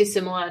not too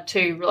dissimilar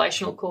to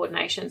relational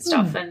coordination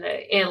stuff and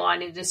the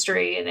airline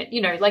industry. And,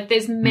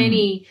 there's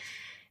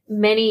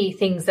many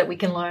things that we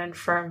can learn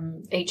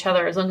from each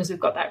other as long as we've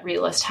got that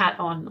realist hat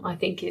on, I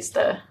think is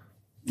the...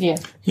 Yeah,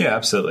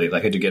 absolutely.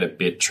 Like I did get a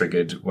bit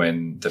triggered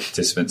when the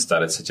participants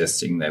started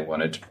suggesting they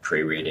wanted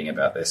pre-reading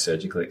about their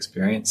surgical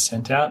experience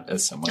sent out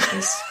as someone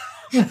who's...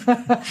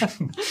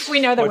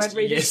 We know they won't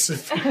read it.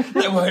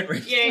 They won't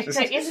read it. Yeah,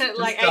 so isn't it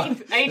like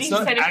 80% it's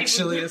not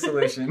actually a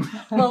solution.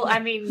 Well, I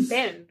mean,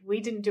 Ben, we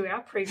didn't do our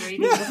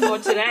pre-reading before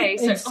today.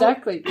 So,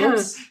 exactly.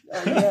 Yes.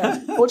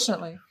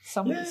 Fortunately,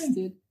 some of us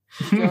did.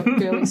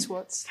 Girly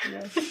swats.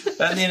 Yeah.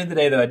 But at the end of the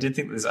day, though, I did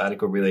think this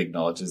article really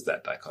acknowledges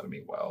that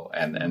dichotomy well,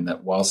 and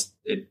that whilst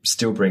it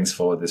still brings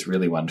forward this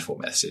really wonderful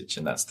message,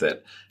 and that's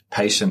that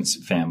patients,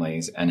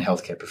 families, and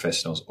healthcare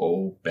professionals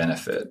all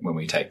benefit when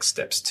we take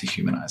steps to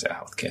humanise our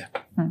healthcare.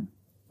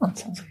 That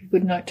sounds like a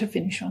good note to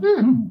finish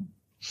on.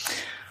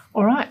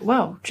 All right.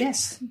 Well,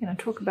 Jess, you're going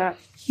to talk about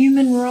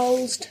human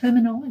roles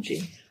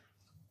terminology.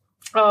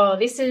 Oh,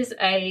 this is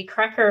a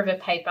cracker of a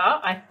paper.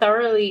 I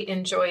thoroughly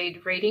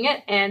enjoyed reading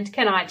it. And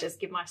can I just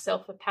give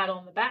myself a pat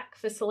on the back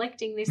for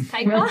selecting this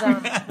paper? Well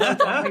done. Well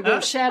done. We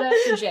will shout out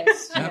to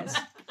Jess.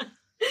 Yes.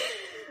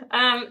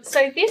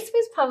 So this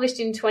was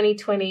published in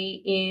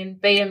 2020 in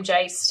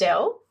BMJ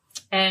Stell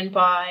and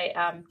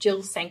by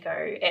Jill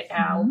Senko et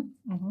al.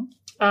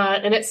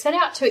 And it set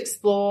out to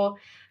explore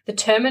the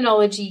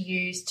terminology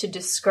used to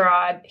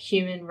describe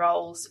human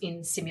roles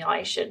in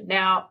simulation.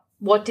 Now,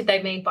 what did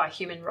they mean by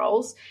human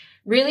roles?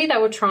 Really, they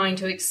were trying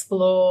to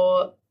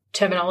explore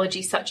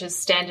terminology such as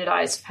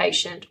standardized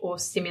patient or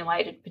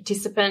simulated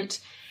participant,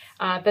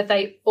 but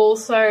they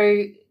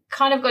also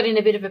kind of got in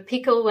a bit of a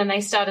pickle when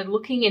they started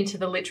looking into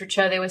the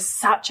literature. There was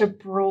such a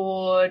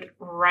broad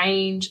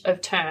range of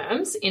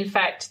terms. In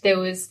fact, there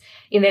was,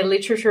 in their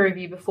literature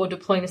review before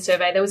deploying the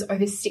survey, there was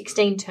over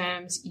 16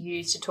 terms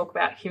used to talk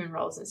about human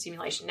roles in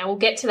simulation. Now, we'll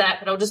get to that,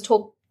 but I'll just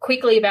talk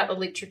quickly about the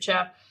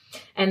literature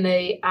and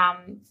the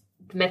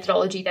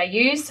methodology they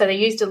used. So they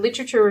used a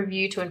literature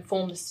review to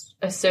inform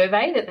a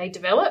survey that they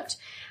developed,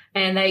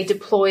 and they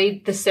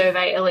deployed the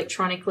survey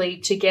electronically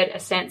to get a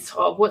sense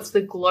of what's the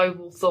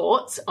global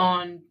thoughts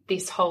on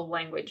this whole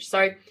language.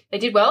 So they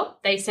did well.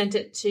 They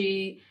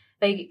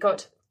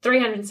got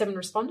 307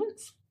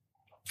 respondents.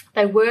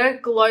 They were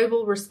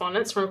global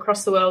respondents from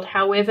across the world.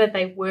 However,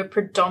 they were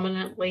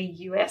predominantly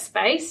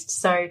US-based.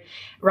 So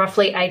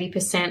roughly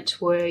 80%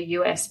 were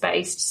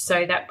US-based.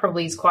 So that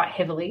probably has quite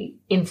heavily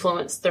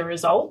influenced the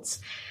results.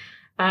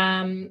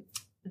 The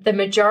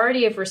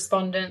majority of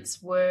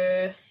respondents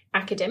were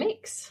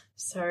academics,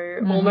 so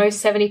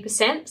almost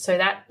 70%. So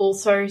that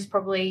also has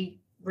probably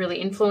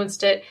really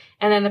influenced it.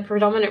 And then the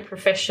predominant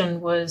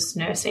profession was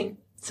nursing.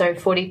 So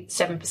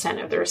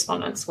 47% of the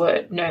respondents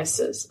were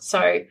nurses.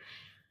 So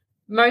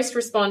most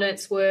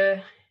respondents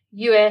were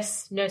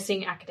US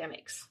nursing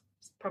academics.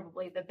 It's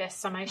probably the best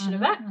summation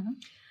of that.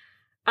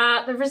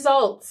 The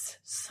results,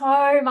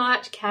 so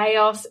much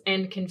chaos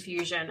and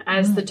confusion,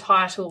 as the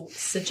title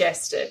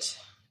suggested.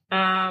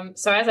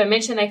 So as I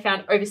mentioned, they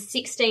found over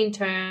 16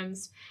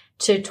 terms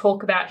to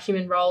talk about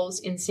human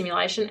roles in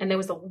simulation, and there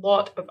was a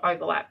lot of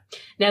overlap.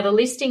 Now, the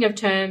listing of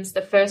terms,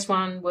 the first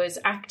one was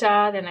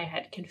actor, then they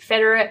had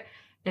confederate,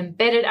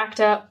 embedded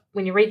actor.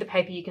 When you read the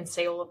paper, you can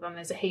see all of them.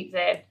 There's a heap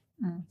there.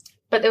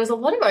 But there was a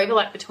lot of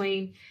overlap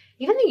between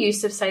even the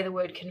use of, say, the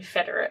word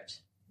confederate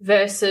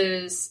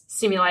versus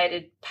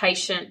simulated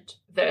patient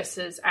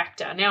versus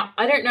actor. Now,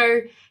 I don't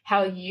know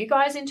how you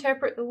guys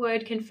interpret the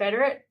word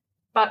confederate,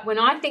 but when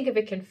I think of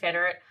a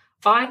confederate,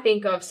 I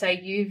think of,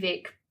 say, you,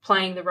 Vic,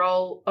 playing the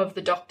role of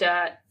the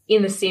doctor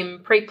in the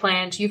sim,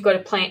 pre-planned. You've got to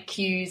plant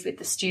cues with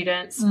the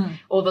students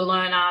or the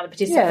learner, the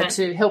participant. Yeah,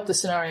 to help the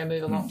scenario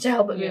move along. To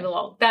help it move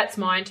along. That's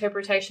my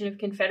interpretation of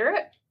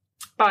confederate.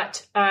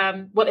 But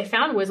what they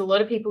found was a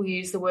lot of people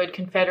use the word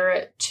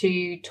confederate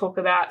to talk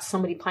about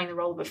somebody playing the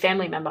role of a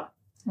family member.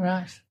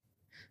 Right.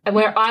 And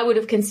where I would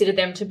have considered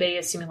them to be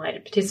a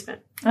simulated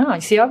participant. Oh, I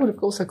see. I would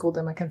have also called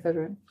them a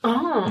confederate.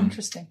 Oh.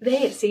 Interesting.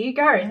 There you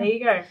go. Yeah. There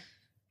you go.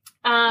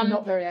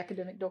 Not very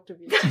academic doctor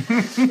view.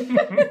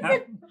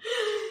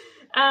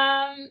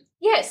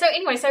 So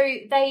anyway, so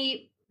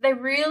they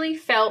really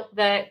felt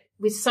that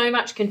with so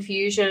much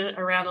confusion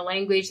around the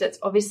language, that's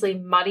obviously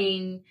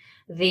muddying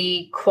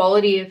the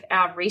quality of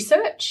our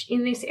research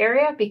in this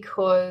area,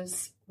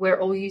 because we're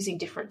all using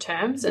different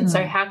terms. And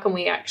so how can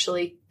we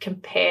actually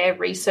compare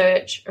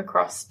research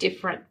across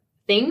different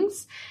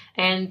things?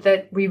 And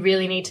that we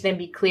really need to then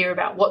be clear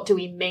about what do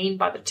we mean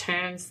by the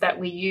terms that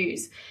we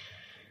use.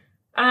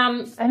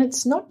 And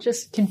it's not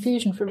just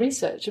confusion for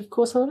research. Of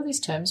course, a lot of these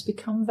terms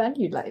become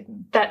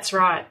value-laden. That's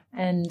right.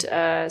 And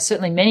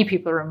certainly many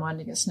people are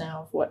reminding us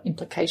now of what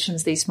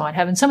implications these might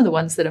have, and some of the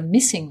ones that are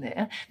missing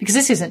there, because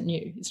this isn't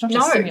new. It's not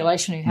just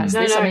simulation who has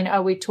this. I mean,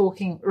 are we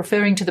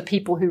referring to the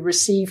people who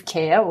receive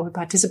care or who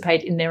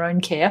participate in their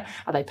own care?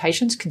 Are they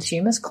patients,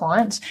 consumers,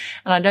 clients?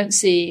 And I don't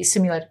see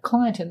simulated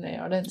client in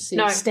there. I don't see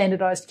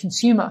standardized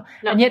consumer.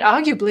 And yet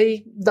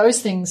arguably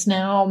those things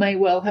now may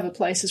well have a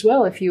place as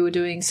well. If you were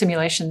doing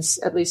simulations,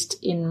 at least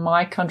in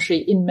my country,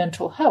 in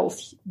mental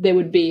health, there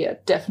would be a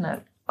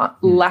definite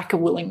lack of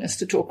willingness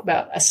to talk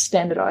about a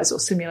standardized or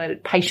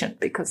simulated patient,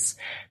 because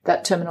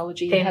that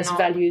terminology has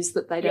values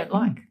that they don't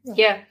like.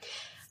 Yeah.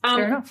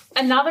 Fair enough.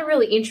 Another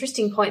really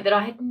interesting point that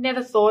I had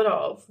never thought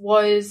of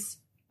was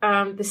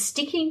the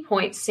sticking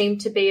point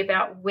seemed to be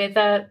about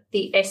whether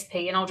the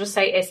SP, and I'll just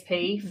say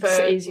SP for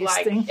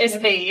like thing.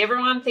 SP.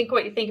 Everyone think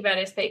what you think about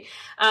SP.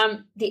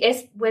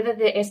 Whether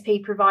the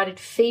SP provided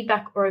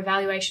feedback or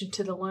evaluation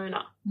to the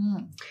learner.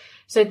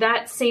 So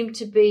that seemed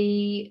to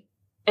be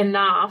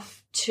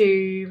enough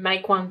to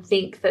make one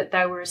think that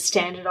they were a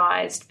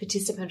standardized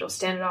participant or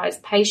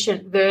standardized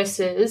patient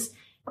versus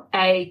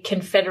a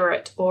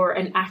confederate or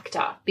an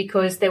actor,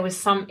 because there was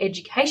some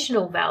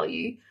educational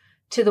value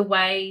to the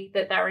way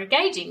that they were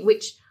engaging,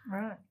 which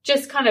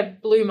just kind of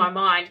blew my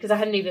mind, because I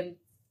hadn't even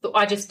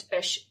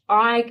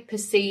I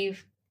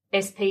perceive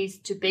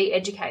SPs to be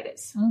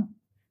educators.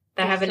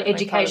 They have an certainly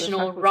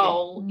educational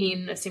role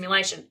in a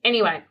simulation.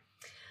 Anyway,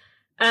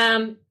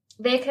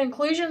 their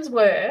conclusions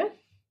were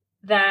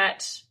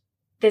that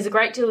there's a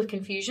great deal of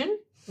confusion.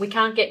 We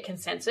can't get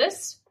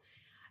consensus.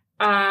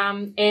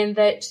 And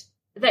that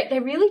they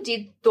really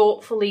did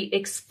thoughtfully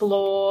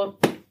explore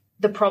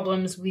the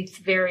problems with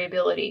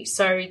variability.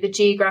 So the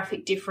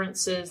geographic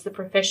differences, the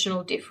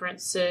professional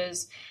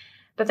differences.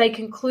 But they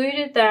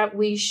concluded that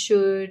we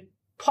should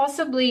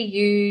possibly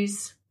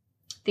use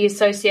the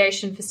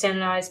Association for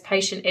Standardised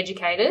Patient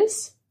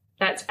Educators,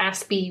 that's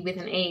ASPE with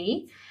an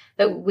E,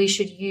 that we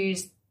should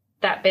use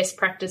that best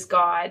practice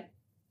guide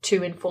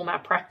to inform our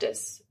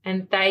practice.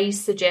 And they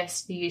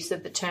suggest the use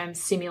of the term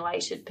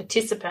simulated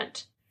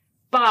participant,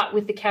 but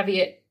with the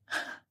caveat,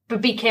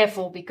 but be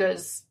careful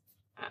because,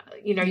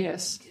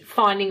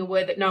 finding a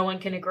word that no one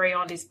can agree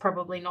on is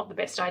probably not the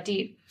best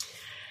idea.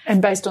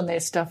 And based on their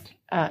stuff,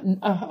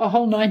 a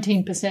whole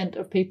 19%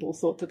 of people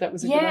thought that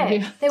was a good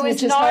idea. There was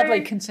which is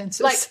hardly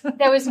consensus.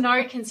 There was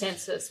no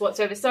consensus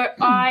whatsoever. So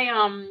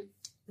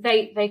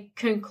they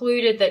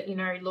concluded that,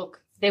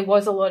 look, there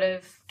was a lot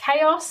of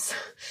chaos,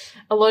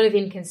 a lot of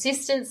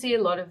inconsistency,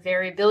 a lot of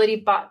variability,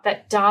 but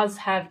that does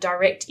have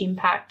direct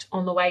impact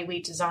on the way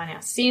we design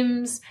our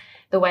sims,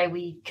 the way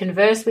we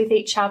converse with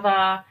each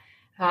other.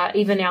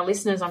 Even our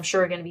listeners, I'm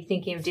sure, are going to be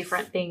thinking of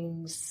different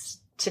things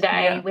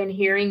today when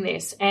hearing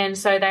this. And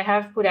so they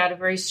have put out a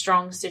very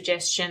strong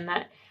suggestion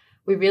that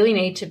we really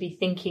need to be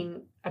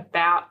thinking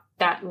about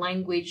that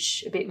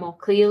language a bit more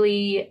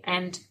clearly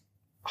and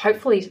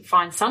hopefully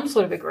find some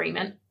sort of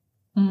agreement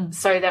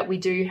so that we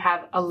do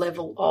have a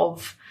level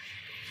of,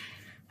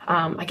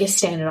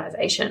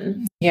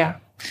 standardization. Yeah.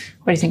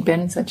 What do you think,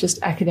 Ben? Is that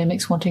just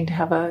academics wanting to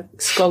have a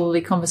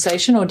scholarly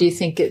conversation, or do you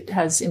think it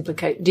has do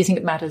you think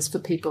it matters for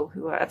people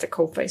who are at the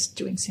coalface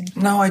doing sim?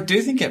 No, I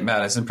do think it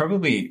matters, and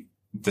probably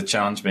the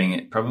challenge being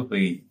it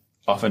probably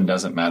often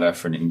doesn't matter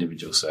for an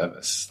individual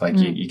service. Like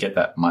you get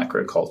that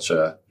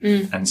microculture,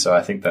 and so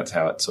I think that's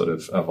how it sort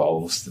of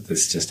evolves, that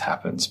this just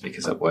happens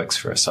because it works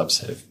for a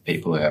subset of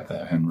people who have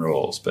their own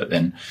rules. But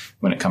then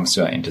when it comes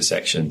to our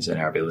intersections and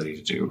our ability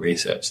to do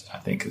research, I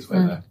think is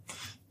where the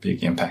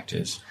big impact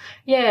is.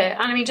 Yeah,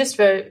 and I mean, just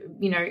for,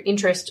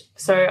 interest,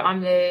 so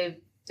I'm the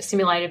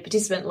simulated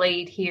participant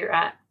lead here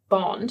at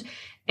Bond,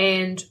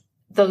 and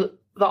the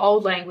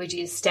old language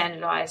is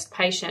standardised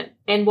patient.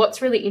 And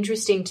what's really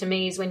interesting to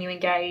me is when you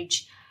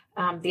engage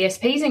the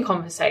SPs in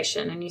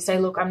conversation and you say,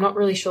 look, I'm not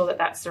really sure that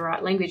that's the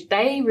right language,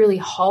 they really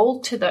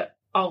hold to the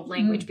old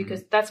language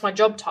because that's my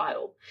job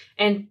title.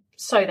 And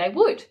so they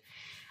would.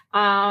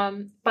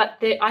 But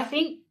I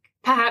think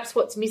perhaps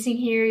what's missing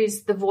here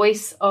is the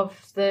voice of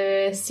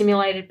the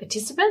simulated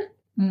participant.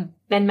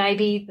 And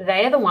maybe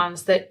they're the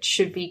ones that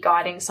should be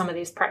guiding some of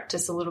this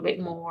practice a little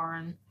bit more.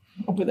 And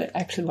what would they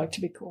actually like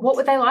to be called? What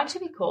would they like to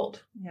be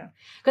called? Yeah.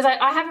 Because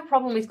I have a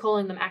problem with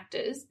calling them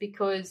actors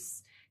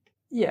because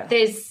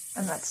there's...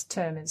 And that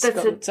term has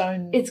got its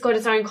own... It's got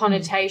its own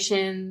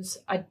connotations.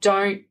 I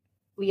don't,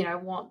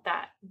 want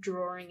that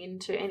drawing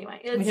into...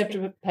 Anyway. We have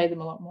to pay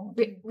them a lot more.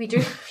 We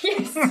do,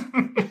 yes.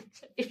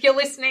 If you're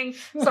listening,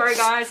 sorry,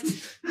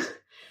 guys.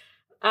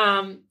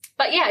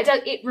 But yeah,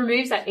 it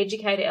removes that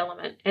educator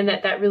element and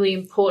that really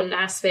important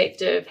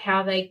aspect of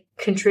how they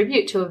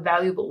contribute to a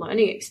valuable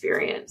learning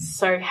experience.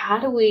 So how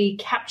do we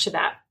capture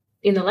that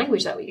in the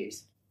language that we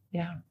use?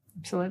 Yeah,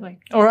 absolutely.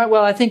 All right.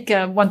 Well, I think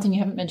one thing you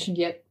haven't mentioned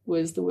yet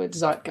was the word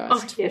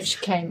zeitgeist,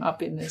 which came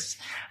up in this.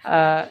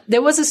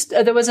 There was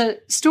a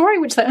story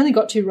which they only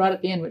got to right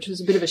at the end, which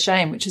was a bit of a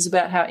shame, which is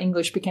about how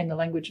English became the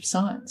language of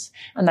science.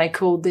 And they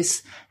called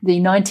this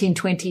the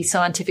 1920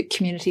 scientific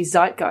community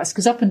zeitgeist,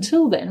 because up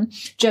until then,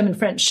 German,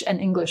 French and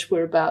English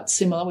were about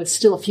similar, with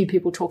still a few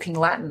people talking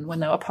Latin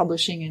when they were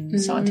publishing in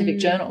scientific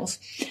journals.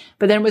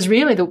 But then it was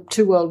really the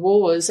two world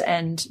wars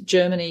and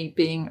Germany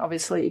being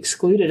obviously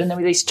excluded. And there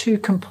were these two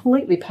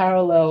completely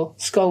parallel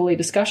scholarly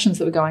discussions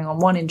that were going on,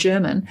 one in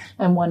German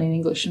and one in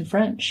English and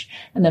French.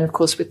 And then, of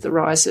course, with the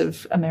rise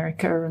of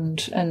America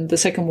and the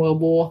Second World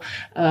War,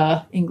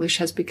 English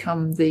has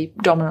become the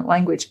dominant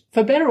language,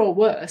 for better or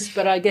worse.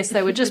 But I guess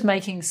they were just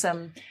making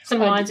some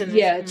lines in this.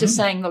 Yeah, just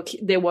saying, look,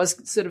 there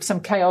was sort of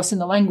some chaos in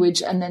the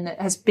language, and then there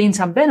has been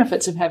some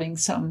benefits of having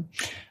some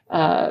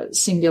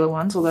singular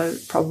ones, although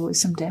probably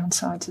some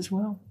downsides as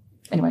well.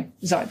 Anyway,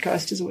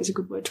 zeitgeist is always a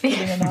good word to put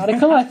in an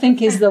article, I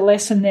think, is the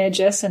lesson there,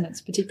 Jess, and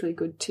it's particularly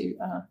good to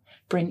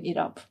bring it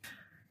up.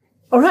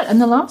 All right,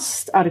 and the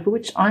last article,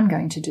 which I'm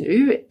going to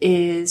do,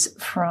 is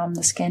from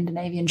the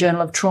Scandinavian Journal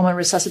of Trauma,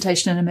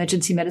 Resuscitation and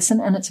Emergency Medicine,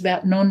 and it's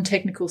about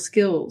non-technical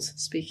skills,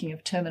 speaking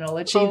of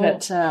terminology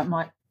that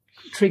might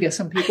trigger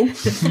some people.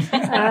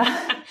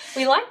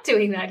 We like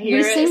doing that here.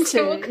 We seem to,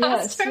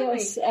 Simulcast, don't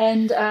yes. we?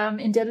 And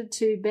indebted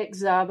to Beck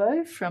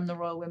Szabo from the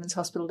Royal Women's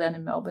Hospital down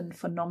in Melbourne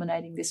for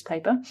nominating this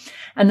paper.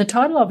 And the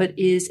title of it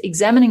is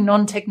Examining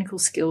Non-Technical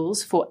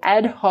Skills for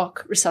Ad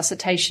Hoc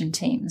Resuscitation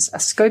Teams, a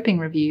Scoping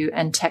Review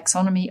and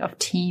Taxonomy of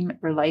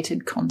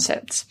Team-Related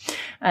Concepts.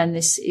 And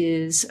this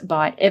is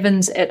by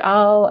Evans et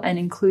al. And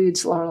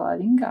includes Lorelei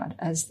Lingard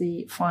as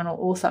the final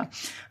author.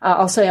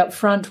 I'll say up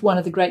front, one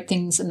of the great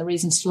things and the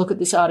reasons to look at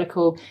this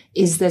article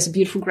is there's a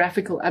beautiful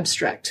graphical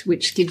abstract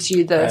which gives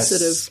you the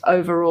sort of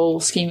overall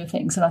scheme of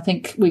things. And I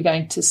think we're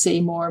going to see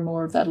more and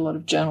more of that. A lot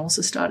of journals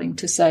are starting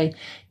to say,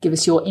 give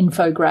us your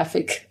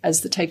infographic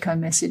as the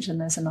take-home message, and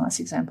there's a nice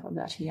example of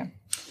that here.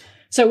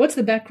 So what's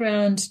the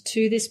background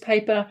to this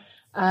paper?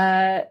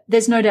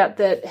 There's no doubt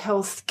that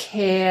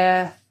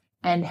healthcare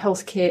and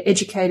healthcare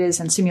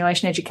educators and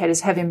simulation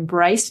educators have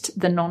embraced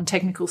the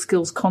non-technical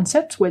skills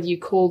concept, whether you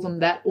call them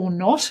that or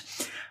not.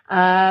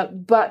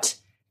 But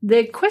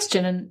the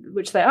question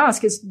which they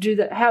ask is,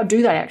 how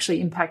do they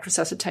actually impact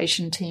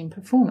resuscitation team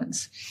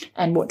performance?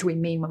 And what do we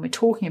mean when we're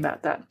talking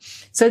about that?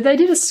 So they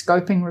did a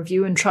scoping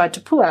review and tried to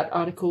pull out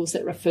articles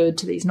that referred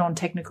to these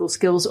non-technical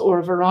skills or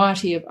a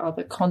variety of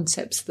other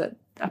concepts that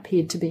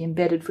appeared to be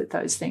embedded with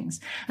those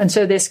things. And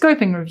so their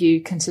scoping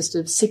review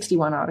consisted of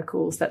 61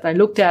 articles that they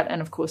looked at,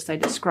 and of course they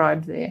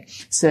described their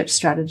search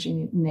strategy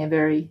in there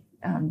very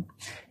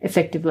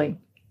effectively.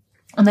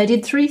 And they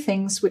did three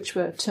things which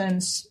were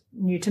terms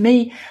new to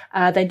me.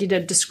 They did a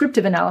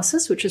descriptive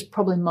analysis, which is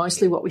probably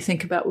mostly what we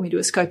think about when we do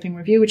a scoping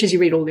review, which is you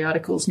read all the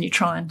articles and you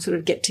try and sort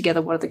of get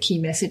together what are the key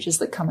messages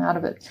that come out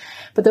of it.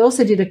 But they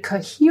also did a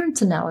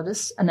coherence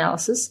analysis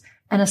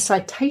and a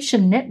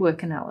citation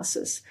network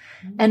analysis.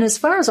 And as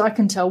far as I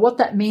can tell, what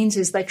that means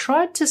is they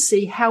tried to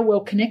see how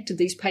well connected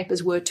these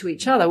papers were to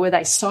each other. Were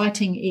they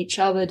citing each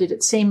other? Did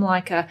it seem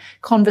like a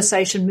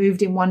conversation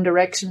moved in one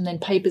direction and then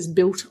papers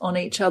built on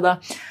each other?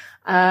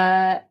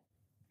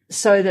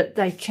 So that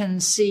they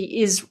can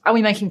see, are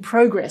we making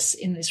progress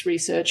in this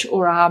research,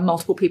 or are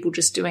multiple people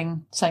just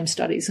doing same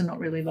studies and not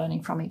really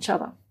learning from each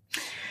other?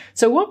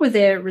 So what were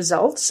their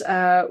results?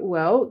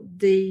 Well,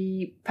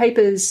 the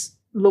papers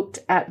looked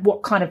at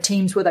what kind of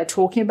teams were they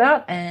talking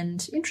about,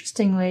 and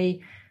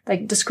interestingly, they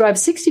described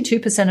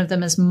 62% of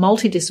them as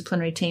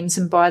multidisciplinary teams,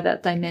 and by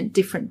that they meant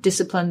different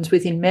disciplines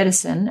within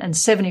medicine, and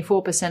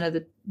 74%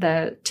 of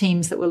the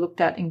teams that were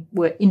looked at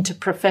were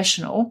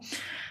interprofessional.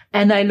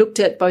 And they looked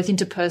at both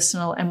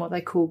interpersonal and what they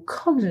call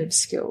cognitive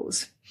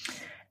skills.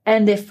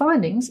 And their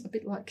findings, a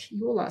bit like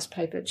your last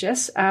paper,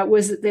 Jess,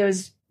 was that there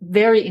was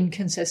very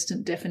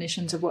inconsistent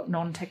definitions of what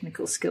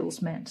non-technical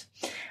skills meant,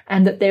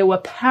 and that there were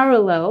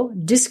parallel,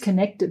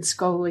 disconnected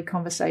scholarly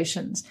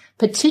conversations,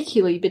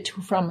 particularly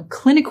from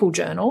clinical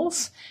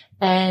journals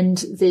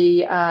and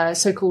the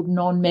so-called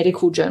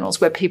non-medical journals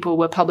where people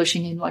were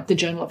publishing in, like the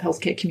Journal of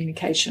Healthcare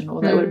Communication,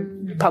 or they were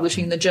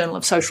publishing in the Journal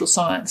of Social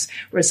Science,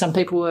 whereas some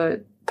people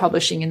were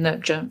publishing in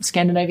the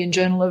Scandinavian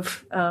Journal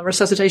of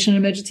Resuscitation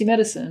and Emergency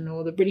Medicine,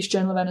 or the British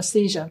Journal of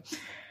Anaesthesia.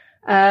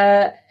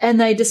 And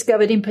they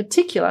discovered in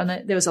particular,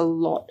 and there was a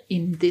lot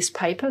in this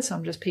paper, so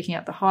I'm just picking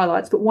out the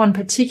highlights, but one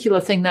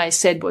particular thing they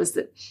said was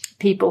that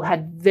people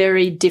had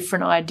very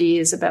different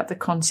ideas about the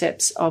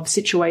concepts of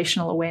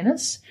situational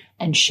awareness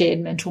and shared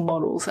mental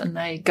models, and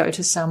they go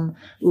to some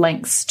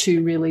lengths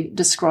to really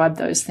describe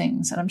those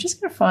things. And I'm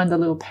just going to find the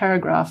little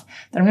paragraph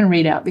that I'm going to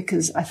read out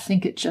because I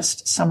think it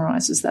just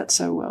summarizes that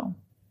so well.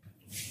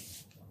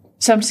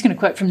 So I'm just going to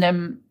quote from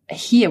them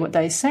here what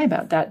they say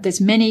about that. There's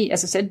many,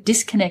 as I said,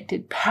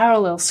 disconnected,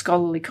 parallel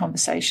scholarly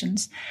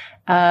conversations,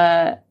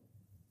 and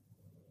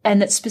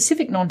that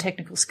specific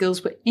non-technical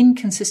skills were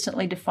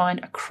inconsistently defined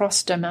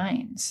across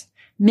domains.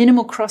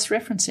 Minimal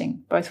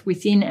cross-referencing, both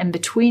within and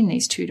between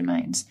these two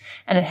domains.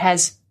 And it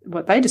has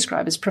what they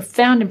describe as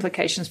profound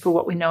implications for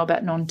what we know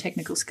about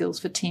non-technical skills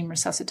for team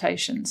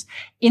resuscitations.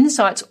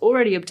 Insights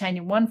already obtained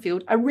in one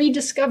field are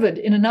rediscovered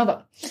in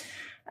another.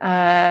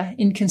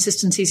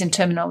 Inconsistencies in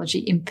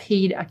terminology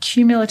impede a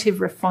cumulative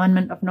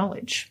refinement of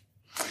knowledge.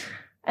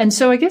 And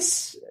so I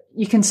guess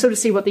you can sort of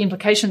see what the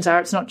implications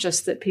are. It's not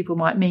just that people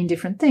might mean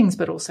different things,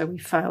 but also we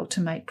fail to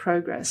make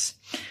progress.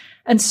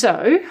 And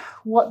so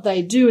what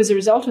they do as a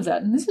result of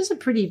that, and this is a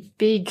pretty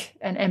big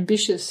and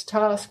ambitious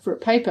task for a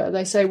paper,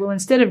 they say, well,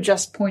 instead of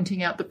just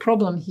pointing out the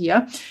problem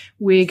here,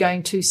 we're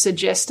going to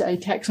suggest a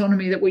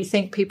taxonomy that we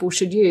think people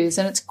should use.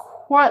 And it's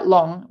quite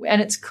long,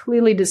 and it's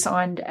clearly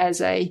designed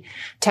as a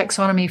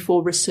taxonomy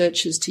for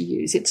researchers to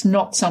use. It's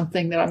not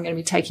something that I'm going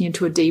to be taking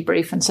into a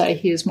debrief and say,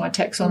 here's my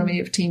taxonomy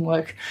of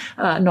teamwork,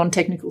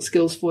 non-technical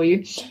skills for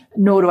you,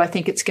 nor do I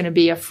think it's going to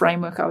be a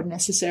framework I would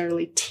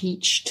necessarily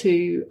teach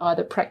to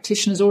either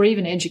practitioners or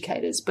even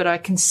educators. But I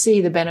can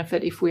see the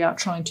benefit if we are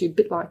trying to, a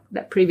bit like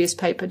that previous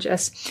paper,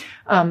 Jess,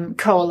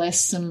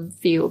 coalesce some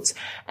fields.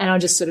 And I'll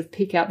just sort of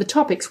pick out the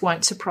topics.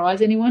 Won't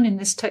surprise anyone in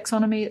this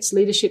taxonomy. It's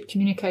leadership,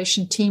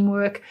 communication,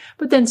 teamwork,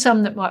 but then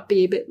some that might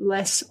be a bit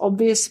less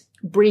obvious: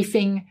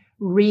 briefing,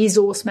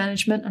 resource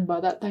management, and by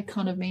that they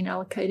kind of mean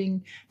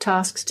allocating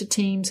tasks to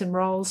teams and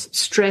roles,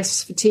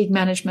 stress, fatigue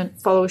management,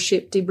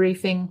 followership,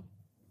 debriefing,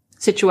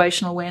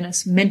 situational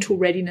awareness, mental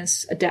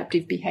readiness,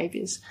 adaptive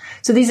behaviours.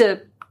 So these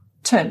are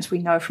terms we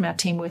know from our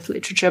teamwork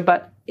literature,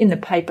 but in the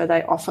paper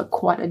they offer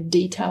quite a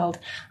detailed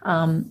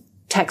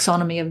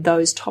taxonomy of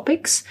those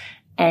topics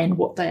and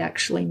what they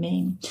actually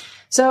mean.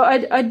 So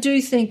I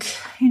do think,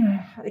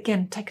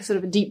 again, take a sort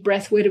of a deep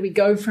breath. Where do we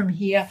go from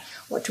here?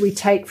 What do we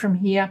take from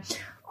here?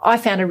 I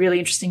found a really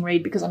interesting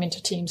read because I'm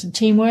into teams and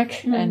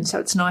teamwork, and so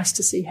it's nice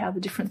to see how the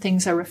different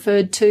things are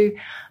referred to.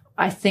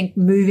 I think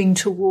moving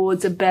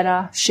towards a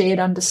better shared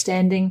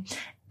understanding,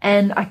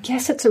 and I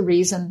guess it's a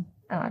reason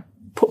I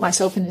put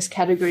myself in this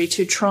category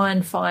to try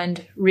and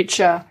find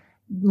richer,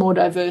 more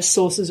diverse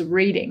sources of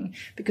reading,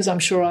 because I'm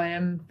sure I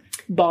am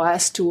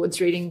biased towards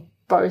reading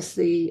both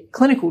the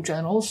clinical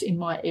journals in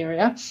my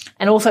area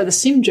and also the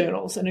sim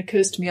journals. And it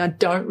occurs to me I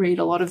don't read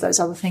a lot of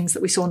those other things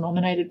that we saw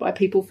nominated by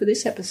people for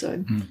this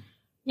episode.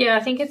 Yeah,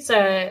 I think it's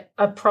a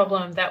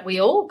problem that we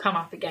all come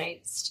up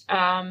against.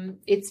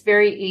 It's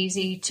very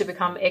easy to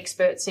become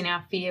experts in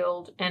our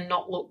field and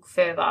not look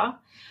further.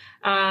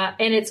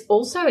 And it's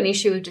also an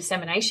issue of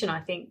dissemination, I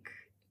think,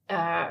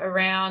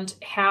 around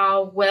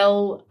how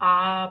well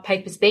are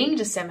papers being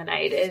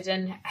disseminated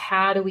and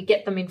how do we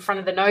get them in front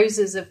of the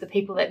noses of the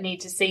people that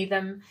need to see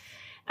them.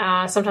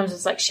 Sometimes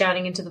it's like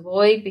shouting into the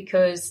void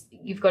because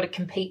you've got to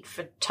compete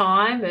for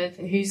time of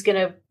who's going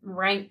to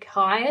rank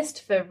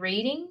highest for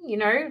reading.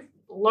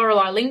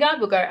 Lorelei Lingard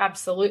will go,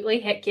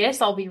 absolutely, heck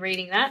yes, I'll be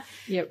reading that.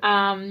 Yep.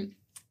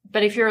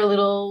 But if you're a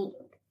little,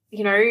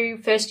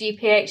 first year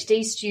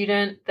PhD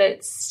student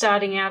that's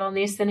starting out on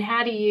this, then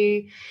how do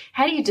you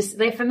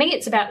for me,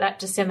 it's about that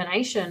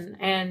dissemination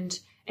and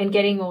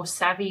getting more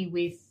savvy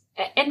with,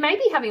 and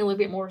maybe having a little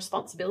bit more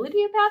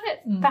responsibility about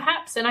it,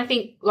 perhaps. And I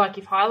think, like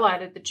you've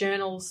highlighted, the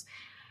journals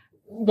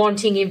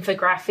wanting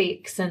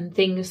infographics and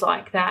things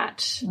like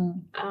that.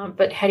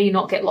 But how do you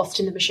not get lost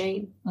in the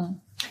machine?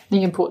 I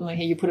think importantly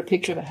here you put a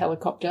picture of a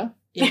helicopter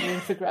in your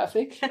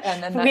infographic.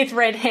 And then with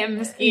red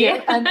hems.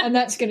 Yeah, and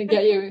that's going to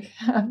get you,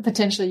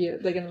 potentially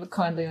they're going to look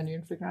kindly on your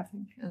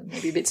infographic. And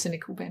maybe a bit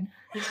cynical, Ben.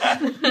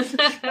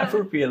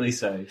 Appropriately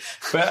so.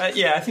 But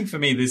I think for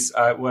me, this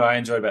what I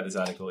enjoyed about this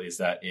article is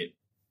that it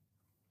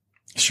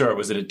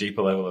was at a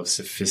deeper level of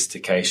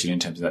sophistication in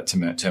terms of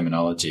that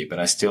terminology, but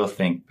I still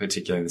think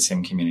particularly the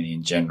sim community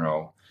in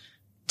general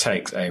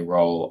takes a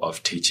role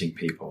of teaching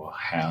people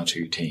how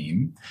to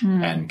team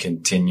and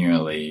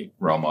continually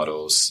role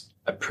models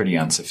a pretty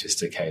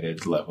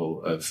unsophisticated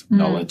level of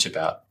knowledge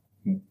about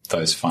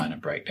those finer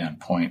breakdown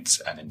points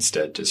and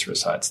instead just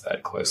recites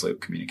that closed loop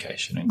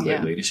communication and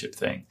clear leadership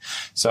thing.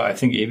 So I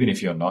think even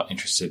if you're not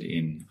interested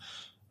in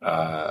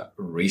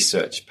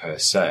research per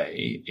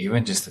se,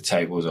 even just the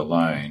tables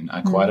alone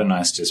are quite a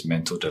nice just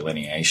mental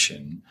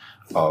delineation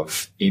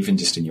of even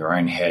just in your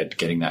own head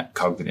getting that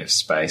cognitive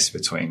space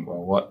between,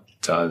 well, what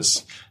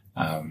does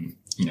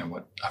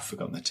what I've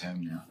forgotten the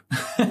term now.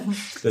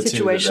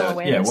 Situational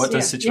awareness. Yeah, what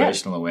does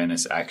situational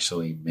awareness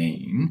actually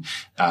mean?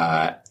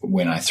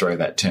 When I throw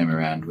that term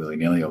around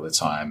willy-nilly all the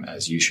time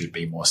as you should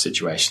be more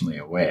situationally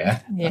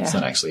aware, that's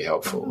not actually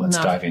helpful. Let's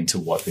dive into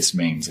what this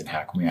means and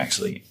how can we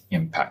actually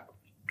impact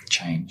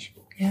change.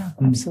 Yeah,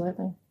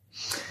 absolutely.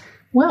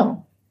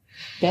 Well,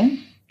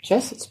 Ben,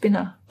 Jess, it's been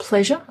a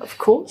pleasure, of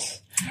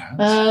course.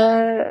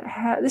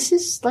 Yes. This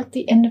is like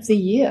the end of the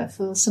year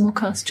for the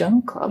Simulcast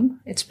Journal Club.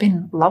 It's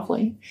been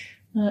lovely.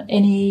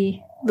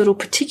 Any little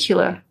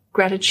particular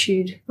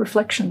gratitude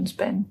reflections,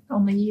 Ben,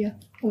 on the year,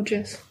 or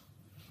Jess?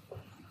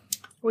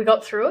 We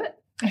got through it.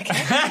 Okay.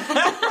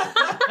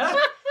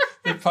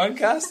 The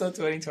podcast or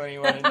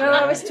 2021? No,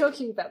 I was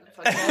talking about the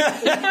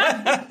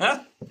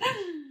podcast.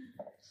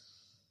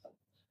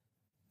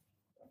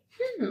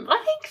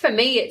 I think for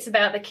me it's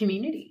about the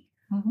community.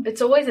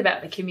 It's always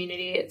about the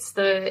community. It's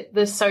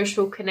the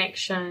social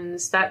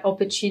connections, that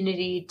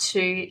opportunity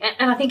to,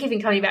 and I think even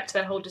coming back to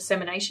that whole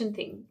dissemination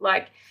thing,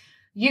 like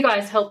you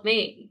guys helped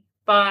me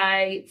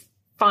by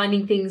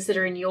finding things that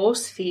are in your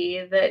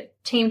sphere that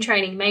team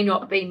training may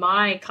not be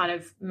my kind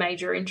of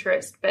major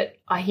interest, but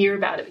I hear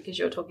about it because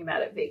you're talking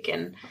about it, Vic.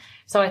 And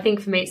so I think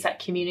for me it's that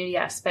community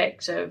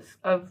aspect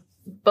of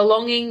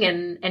belonging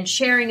and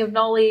sharing of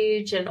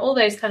knowledge and all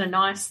those kind of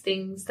nice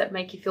things that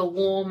make you feel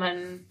warm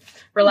and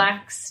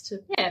relaxed.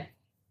 Yeah.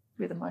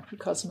 We're the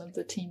microcosm of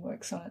the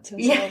teamwork science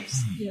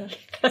ourselves. Yeah.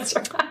 That's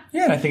right.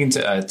 Yeah, and I think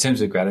in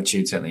terms of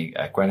gratitude, certainly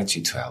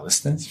gratitude to our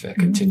listeners for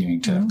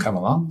continuing to come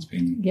along. It's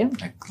been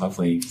a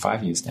lovely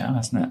 5 years now,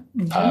 hasn't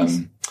it? Yes.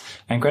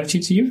 And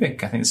gratitude to you,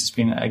 Vic. I think this has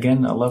been,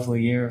 again, a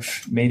lovely year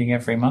of meeting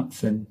every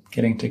month and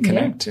getting to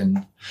connect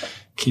and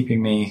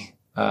keeping me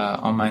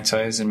on my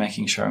toes and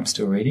making sure I'm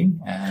still reading,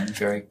 and I'm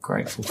very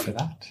grateful for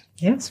that.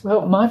 Yes,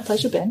 well, my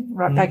pleasure, Ben.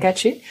 Right back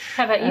at you.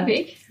 How about you,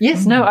 Vic?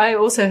 Yes, no, I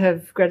also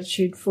have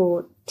gratitude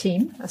for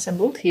team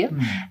assembled here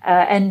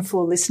and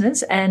for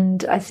listeners,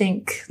 and I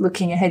think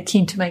looking ahead,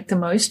 keen to make the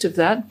most of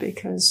that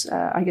because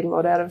I get a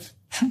lot out of,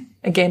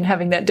 again,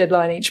 having that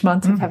deadline each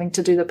month of having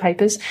to do the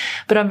papers.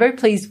 But I'm very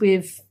pleased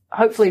we've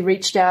hopefully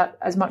reached out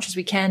as much as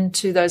we can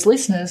to those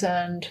listeners,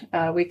 and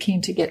we're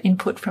keen to get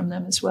input from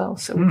them as well.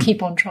 So we'll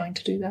keep on trying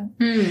to do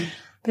that.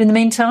 But in the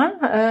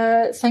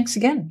meantime, thanks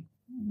again,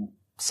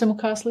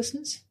 Simulcast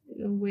listeners.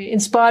 We're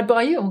inspired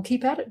by you and we'll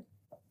keep at it.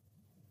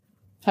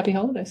 Happy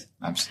holidays.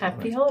 Absolutely.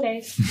 Happy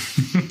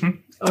holidays.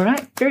 All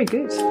right. Very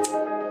good.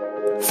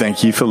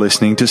 Thank you for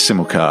listening to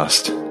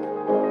Simulcast.